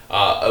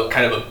a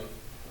kind of a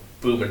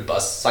boom and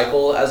bust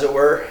cycle, as it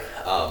were.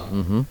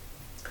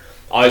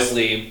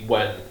 Obviously,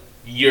 when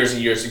years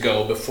and years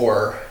ago,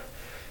 before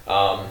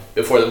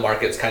the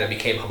markets kind of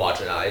became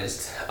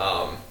homogenized,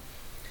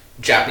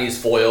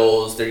 Japanese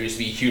foils, there used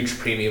to be a huge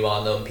premium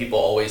on them. People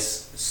always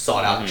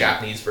sought out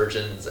Japanese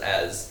versions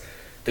as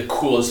the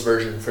coolest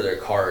version for their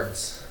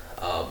cards.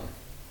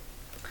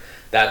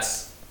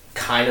 That's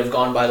kind of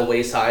gone by the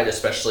wayside,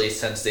 especially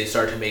since they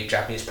started to make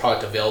Japanese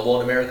product available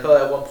in America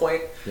at one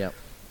point. Yep.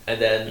 And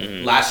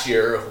then last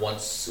year,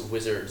 once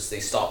Wizards, they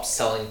stopped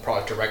selling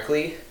product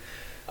directly.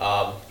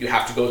 You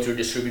have to go through a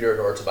distributor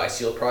in order to buy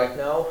sealed product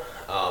now.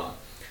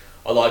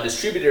 A lot of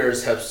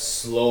distributors have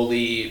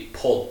slowly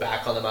pulled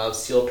back on the amount of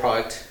sealed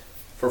product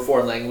for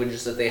foreign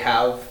languages that they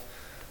have,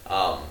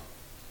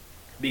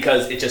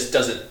 because it just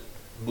doesn't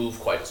move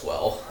quite as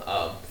well.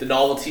 The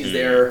novelty's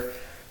there,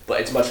 but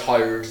it's much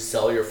harder to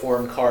sell your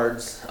foreign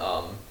cards.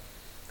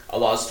 A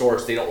lot of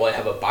stores, they don't really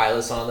have a buy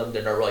list on them.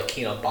 They're not really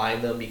keen on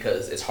buying them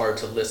because it's hard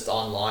to list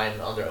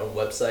online on their own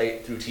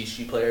website through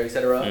TCG Player,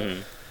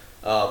 etc.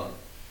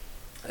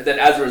 And then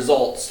as a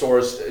result,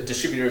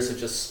 distributors have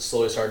just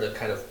slowly started to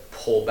kind of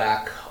pull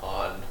back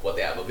on what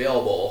they have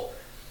available.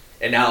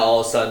 And now all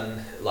of a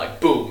sudden,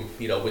 like boom,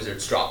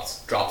 Wizards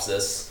drops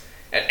this,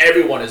 and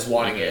everyone is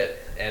wanting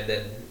it. And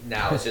then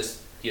now it's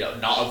just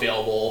not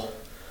available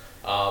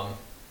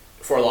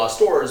for a lot of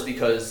stores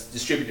because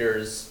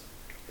distributors,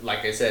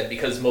 like I said,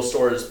 because most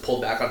stores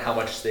pulled back on how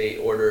much they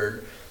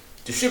ordered.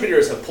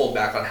 Distributors have pulled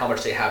back on how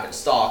much they have in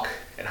stock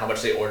and how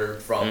much they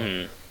ordered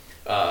from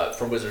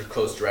Wizards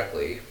Coast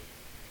directly.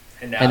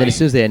 And then as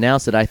soon as they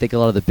announced it, I think a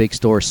lot of the big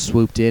stores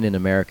swooped in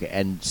America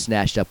and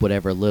snatched up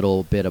whatever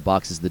little bit of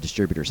boxes the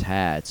distributors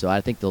had. So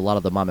I think a lot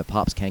of the mom and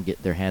pops can't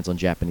get their hands on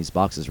Japanese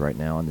boxes right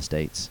now in the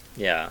States.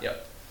 Yeah.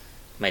 Yep.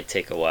 Might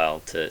take a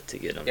while to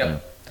get them.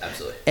 Yep,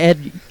 absolutely.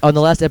 Ed, on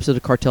the last episode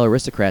of Cartel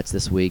Aristocrats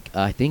this week,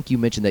 I think you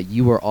mentioned that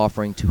you were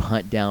offering to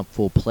hunt down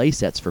full play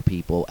sets for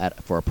people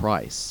for a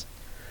price.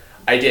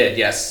 I did,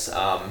 yes.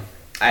 I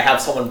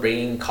have someone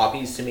bringing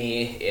copies to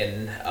me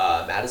in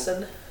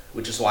Madison,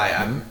 which is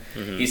why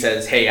he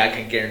says, hey, I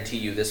can guarantee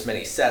you this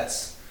many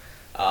sets.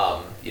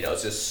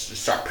 Just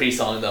start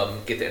pre-selling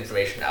them, get the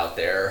information out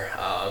there.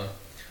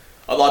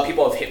 A lot of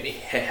people have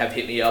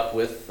hit me up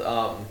with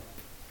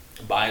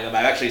buying them.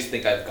 I actually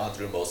think I've gone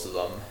through most of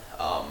them.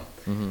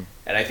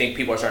 And I think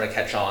people are starting to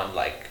catch on,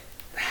 like,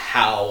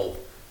 how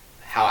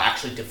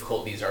actually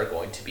difficult these are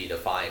going to be to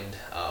find.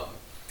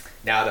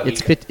 Now that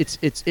it's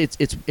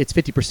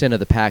 50% of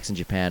the packs in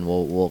Japan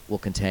will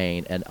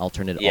contain an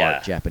alternate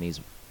art Japanese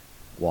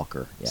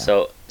walker. Yeah.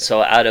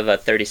 So out of a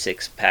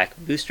 36 pack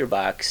booster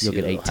box, you'll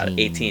get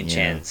 18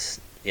 chance.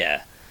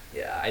 Yeah.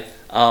 Yeah.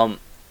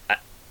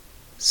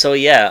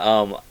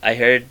 I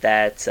heard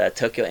that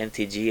Tokyo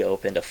MTG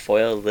opened a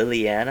foil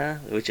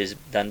Liliana, which is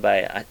done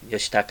by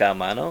Yoshitaka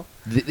Amano.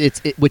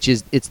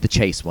 It's the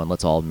chase one.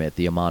 Let's all admit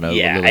the Amano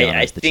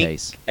Liliana is the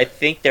chase. I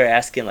think they're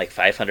asking like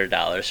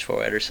 $500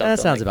 for it or something.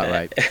 That sounds like about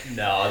right.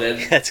 No,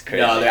 that's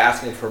crazy. No, they're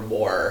asking for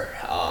more.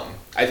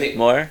 I think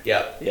more.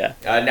 Yeah. Yeah.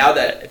 Now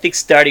that I think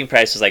starting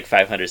price was like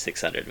 500,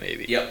 600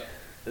 maybe. Yep.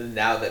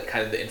 Now that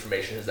kind of the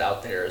information is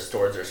out there,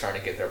 stores are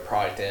starting to get their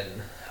product in.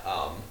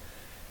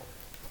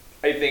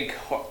 I think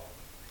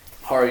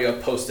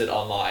Haruya posted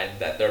online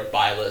that their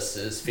buy list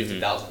is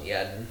 50,000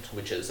 yen,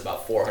 which is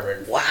about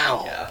 400.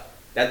 Wow. Yeah.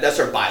 That's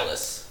their buy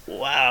list.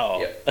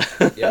 Wow.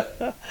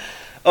 Yep.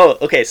 Oh,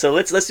 okay. So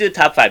let's do a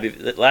top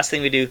 5. The last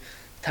thing we do,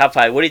 top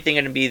 5. What do you think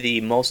are going to be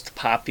the most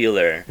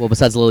popular? Well,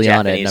 besides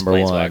Liliana Japanese at number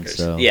 1. planeswalkers?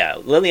 So. Yeah,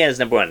 Liliana is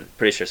number 1.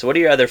 Pretty sure. So what are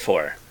your other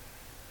 4?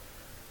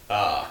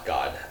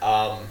 God.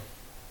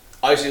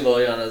 Obviously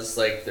Liliana is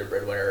like their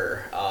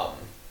breadwinner.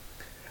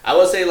 I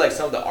would say like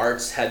some of the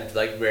arts had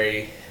like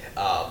very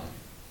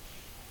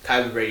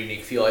kind of a very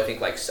unique feel. I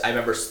think like I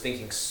remember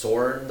thinking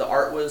Soren, the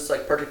art was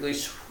like particularly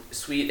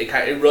sweet.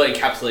 It really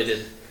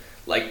encapsulated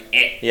like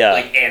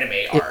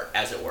anime art,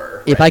 as it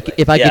were. If I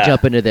could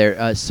jump into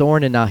there,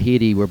 Soren and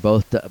Nahiri were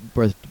both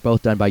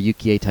done by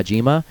Yukie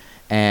Tajima,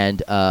 and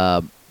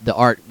the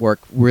artwork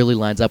really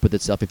lines up with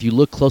itself. If you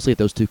look closely at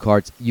those two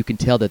cards, you can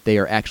tell that they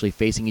are actually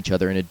facing each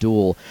other in a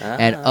duel.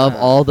 And of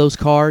all those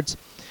cards,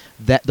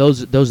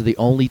 those are the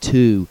only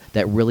two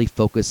that really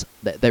focus,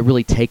 that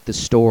really take the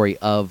story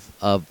of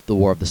the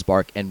War of the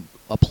Spark and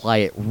apply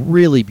it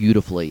really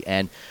beautifully.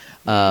 And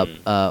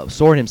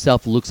Soren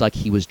himself looks like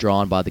he was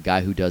drawn by the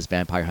guy who does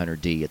Vampire Hunter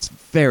D. It's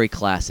very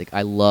classic.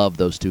 I love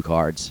those two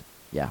cards.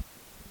 Yeah.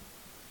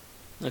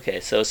 Okay,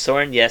 so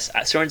Soren, yes.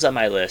 Soren's on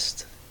my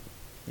list.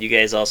 You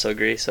guys also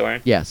agree,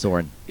 Soren? Yeah,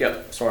 Soren.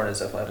 Yep, Soren is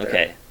definitely up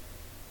there. Okay.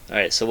 All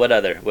right, so what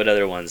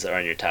other ones are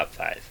on your top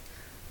 5?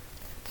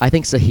 I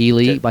think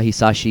Sahili by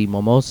Hisashi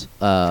Momose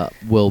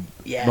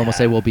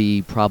Momose will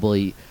be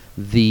probably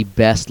the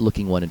best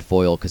looking one in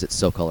foil because it's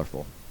so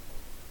colorful.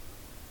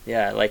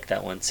 Yeah, I like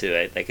that one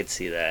too. I could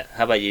see that.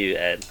 How about you,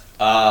 Ed?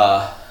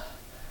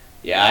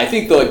 Yeah, I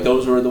think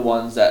those were the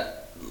ones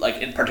that like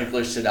in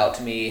particular stood out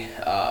to me.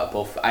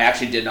 Both I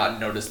actually did not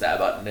notice that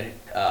about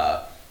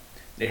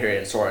Nahiri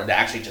and Soren. That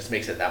actually just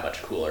makes it that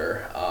much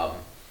cooler.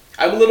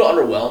 I'm a little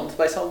underwhelmed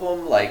by some of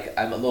them. Like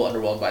I'm a little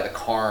underwhelmed by the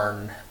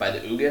Karn, by the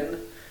Ugin.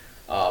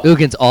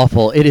 Ugin's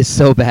awful. It is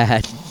so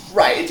bad.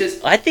 Right. It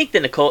just. I think the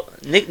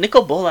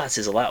Nicol Bolas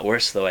is a lot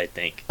worse though. I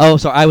think. Oh,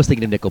 sorry. I was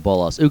thinking of Nicol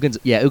Bolas.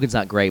 Ugin's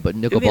not great, but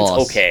Nicol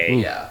Bolas. Okay. Ooh,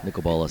 yeah.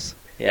 Nicol Bolas.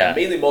 Yeah.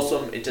 Mainly most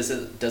of them. It just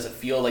doesn't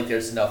feel like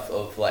there's enough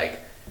of like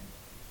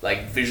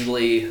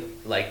visually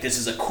like this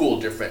is a cool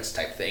difference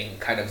type thing.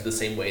 Kind of the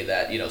same way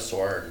that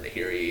Soren,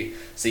 Nahiri,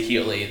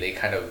 Saheeli.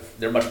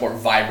 They're much more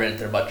vibrant.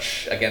 They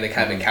kind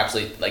of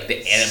encapsulate like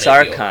the anime.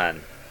 Sarkhan.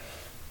 Feel.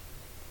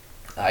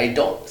 I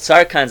don't.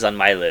 Sarkhan's on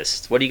my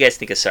list. What do you guys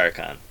think of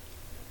Sarkhan?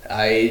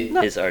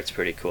 His art's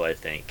pretty cool, I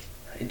think.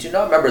 I do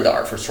not remember the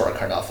art for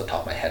Sarkhan off the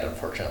top of my head,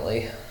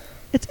 unfortunately.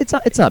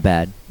 It's not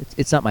bad.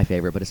 It's not my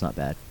favorite, but it's not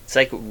bad. It's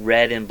like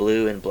red and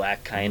blue and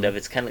black, kind of.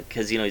 It's kind of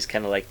because he's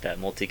kind of like that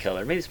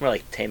multicolor. Maybe it's more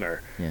like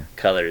tamer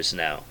colors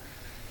now.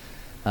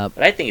 But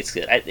I think it's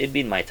good. It'd be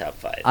in my top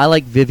 5. I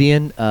like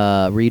Vivian,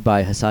 read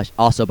by Hisashi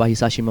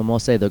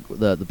Momose,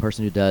 the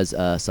person who does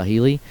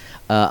Saheeli.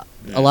 A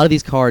lot of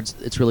these cards,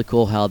 it's really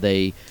cool how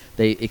they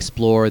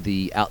explore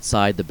the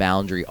outside the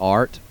boundary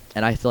art,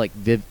 and I feel like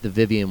the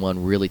Vivian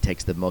one really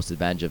takes the most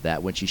advantage of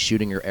that when she's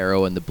shooting her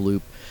arrow and the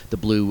blue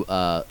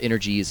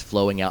energy is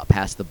flowing out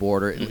past the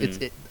border.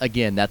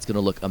 Again, that's going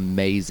to look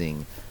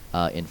amazing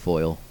in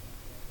foil.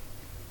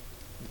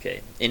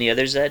 Okay. Any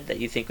others, Ed, that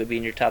you think would be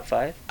in your top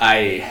 5?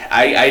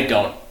 I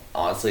don't,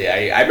 honestly.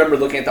 I remember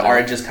looking at the art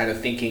and just kind of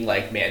thinking,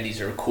 like, man,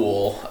 these are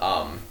cool.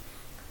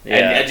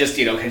 And just,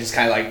 just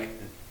kind of like,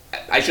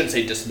 I shouldn't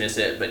say dismiss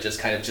it, but just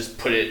kind of just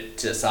put it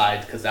to the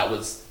side because that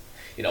was,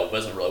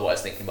 wasn't really what I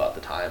was thinking about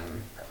at the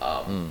time.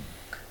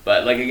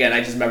 But, like, again, I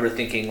just remember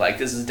thinking, like,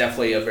 this is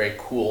definitely a very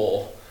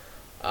cool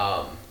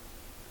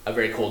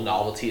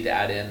novelty to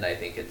add in. I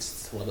think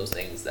it's one of those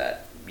things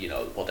that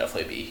will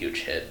definitely be a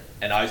huge hit.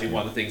 And I think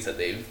one of the things that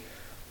they've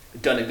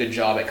done a good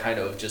job at kind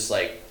of just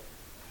like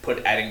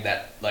adding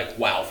that like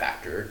wow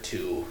factor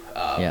to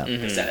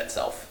the set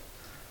itself.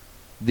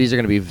 These are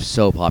going to be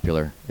so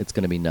popular. It's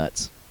going to be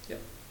nuts. Yeah.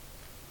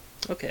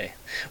 Okay.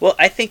 Well,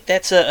 I think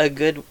that's a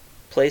good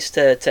place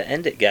to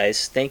end it,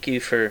 guys. Thank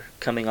you for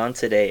coming on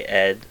today,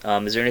 Ed.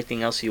 Is there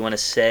anything else you want to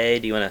say?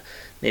 Do you want to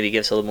maybe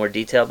give us a little more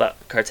detail about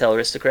Cartel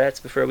Aristocrats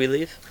before we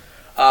leave?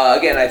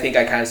 Again, I think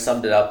I kind of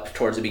summed it up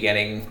towards the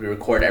beginning. We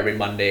record every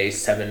Monday,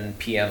 7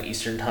 p.m.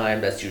 Eastern Time.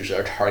 That's usually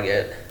our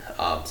target.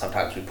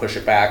 Sometimes we push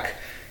it back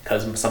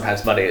because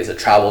sometimes Monday is a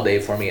travel day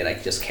for me and I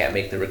just can't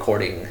make the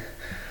recording.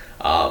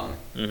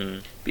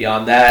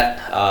 Beyond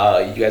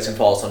that, you guys can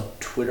follow us on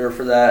Twitter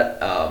for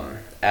that,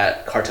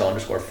 at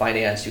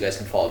cartel_finance. You guys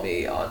can follow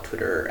me on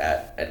Twitter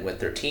at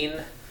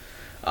edwin13.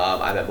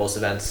 I'm at most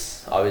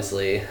events,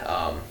 obviously.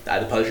 I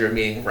had the pleasure of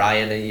meeting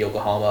Ryan in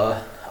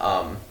Yokohama.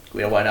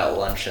 We went out to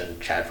lunch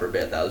and chat for a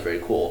bit. That was very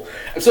cool.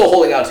 I'm still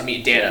holding out to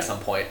meet Dan at some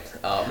point.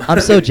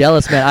 I'm so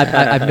jealous, man.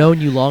 I've known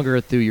you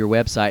longer through your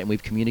website, and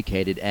we've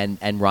communicated,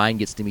 and Ryan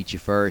gets to meet you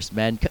first.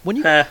 Man,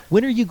 when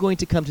are you going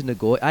to come to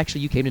Nagoya?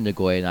 Actually, you came to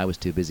Nagoya, and I was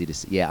too busy to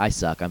see. Yeah, I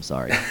suck. I'm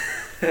sorry.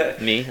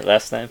 Me,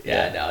 last time?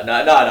 Yeah, no,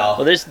 not at all.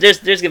 Well, there's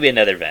going to be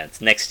another event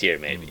next year,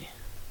 maybe.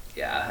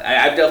 Yeah,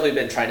 I've definitely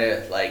been trying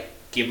to, like,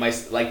 give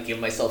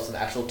myself some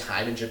actual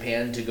time in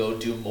Japan to go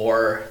do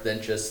more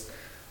than just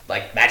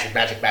like Magic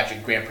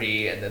Grand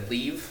Prix and then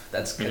leave.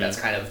 That's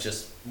kind of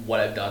just what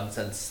I've done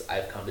since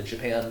I've come to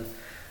Japan.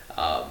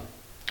 So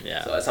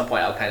at some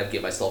point I'll kind of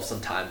give myself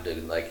some time to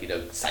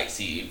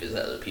sightsee,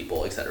 visit other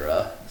people,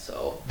 etc.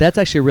 So that's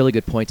actually a really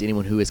good point to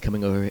anyone who is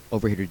coming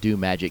over here to do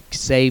Magic.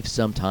 Save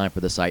some time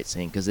for the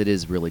sightseeing because it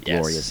is really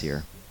glorious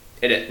here.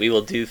 It is. We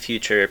will do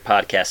future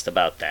podcasts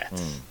about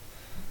that.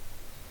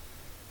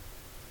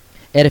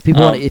 And if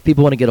people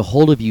want to get a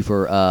hold of you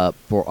for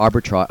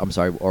arbitrage,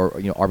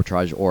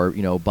 arbitrage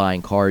or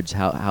buying cards,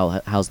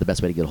 how's the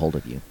best way to get a hold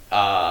of you?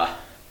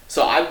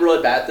 So I'm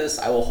really bad at this.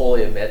 I will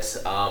wholly admit.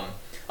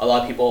 A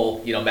lot of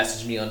people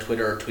message me on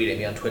Twitter or tweet at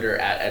me on Twitter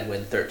at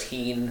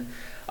edwin13.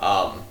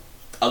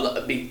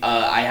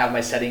 I have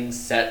my settings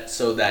set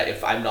so that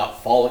if I'm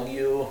not following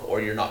you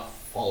or you're not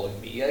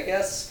following me, I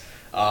guess,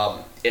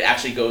 it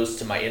actually goes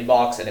to my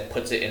inbox and it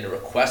puts it in a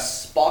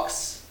requests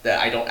box that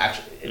I don't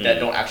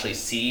actually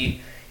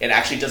see. It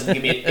actually doesn't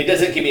give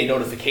me a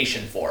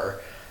notification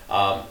for.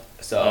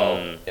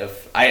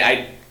 If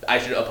I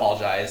should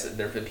apologize.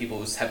 There have been people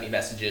who sent me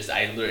messages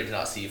I literally did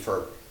not see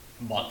for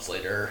months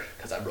later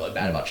because I'm really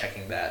bad about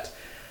checking that.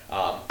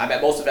 I'm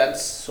at most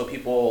events, so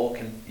people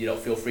can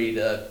feel free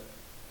to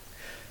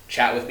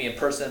chat with me in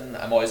person.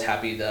 I'm always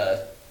happy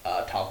to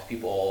talk to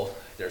people.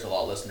 There's a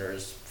lot of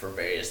listeners for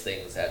various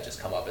things that have just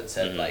come up and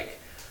said like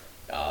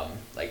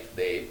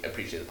they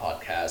appreciate the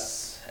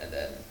podcasts, and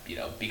then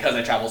because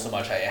I travel so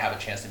much, I have a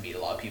chance to meet a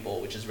lot of people,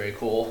 which is very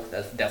cool.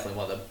 That's definitely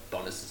one of the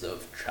bonuses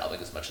of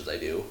traveling as much as I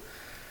do.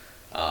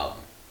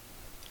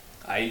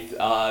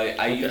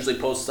 I usually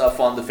post stuff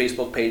on the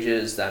Facebook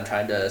pages that I'm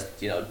trying to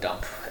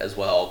dump as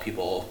well.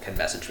 People can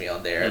message me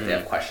on there if they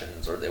have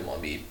questions or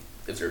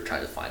if they're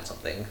trying to find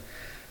something.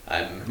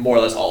 I'm more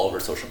or less all over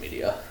social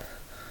media.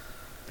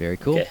 Very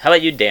cool. Okay. How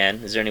about you, Dan?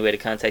 Is there any way to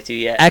contact you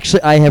yet?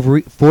 Actually, I have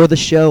for the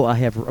show. I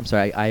have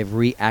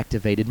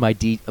reactivated my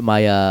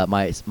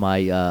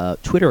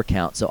Twitter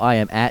account, so I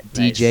am at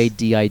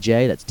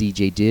DJDIJ. That's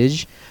DJ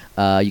Dij.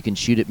 You can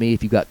shoot at me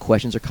if you've got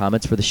questions or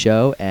comments for the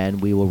show,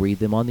 and we will read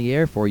them on the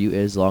air for you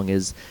as long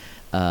as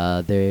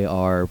they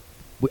are.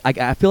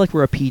 I feel like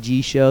we're a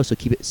PG show, so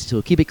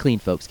keep it clean,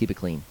 folks. Keep it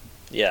clean.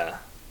 Yeah,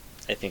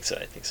 I think so.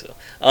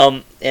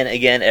 And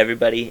again,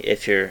 everybody,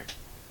 if you're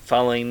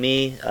following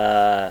me,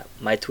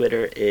 my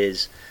Twitter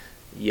is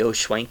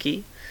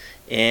YoSchwenke,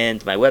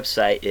 and my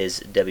website is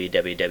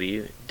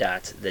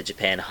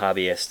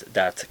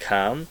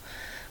www.thejapanhobbyist.com.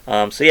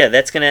 So yeah,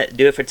 that's going to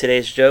do it for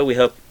today's show. We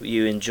hope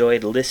you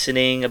enjoyed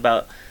listening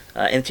about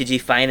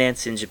MTG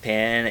finance in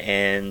Japan,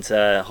 and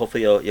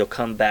hopefully you'll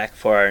come back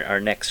for our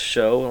next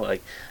show.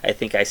 Like I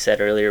think I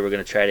said earlier, we're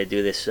going to try to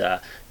do this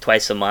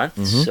twice a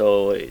month,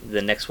 so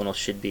the next one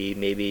should be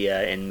maybe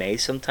in May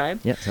sometime.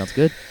 Yeah, sounds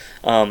good.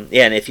 And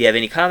if you have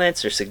any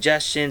comments or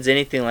suggestions,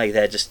 anything like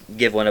that, just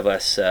give one of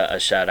us a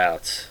shout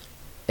out.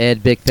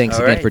 Ed, big thanks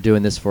again for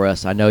doing this for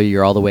us. I know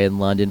you're all the way in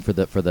London for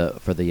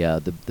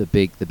the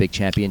big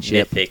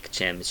championship. Mythic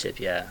championship,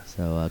 yeah.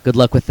 So good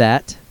luck with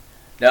that.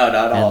 No,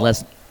 not at all.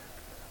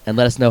 And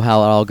let us know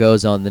how it all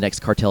goes on the next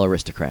Cartel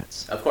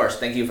Aristocrats. Of course.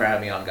 Thank you for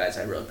having me on, guys.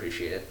 I really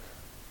appreciate it.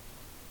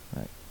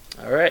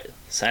 All right.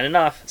 Signing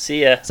off.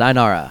 See ya.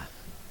 Sayonara.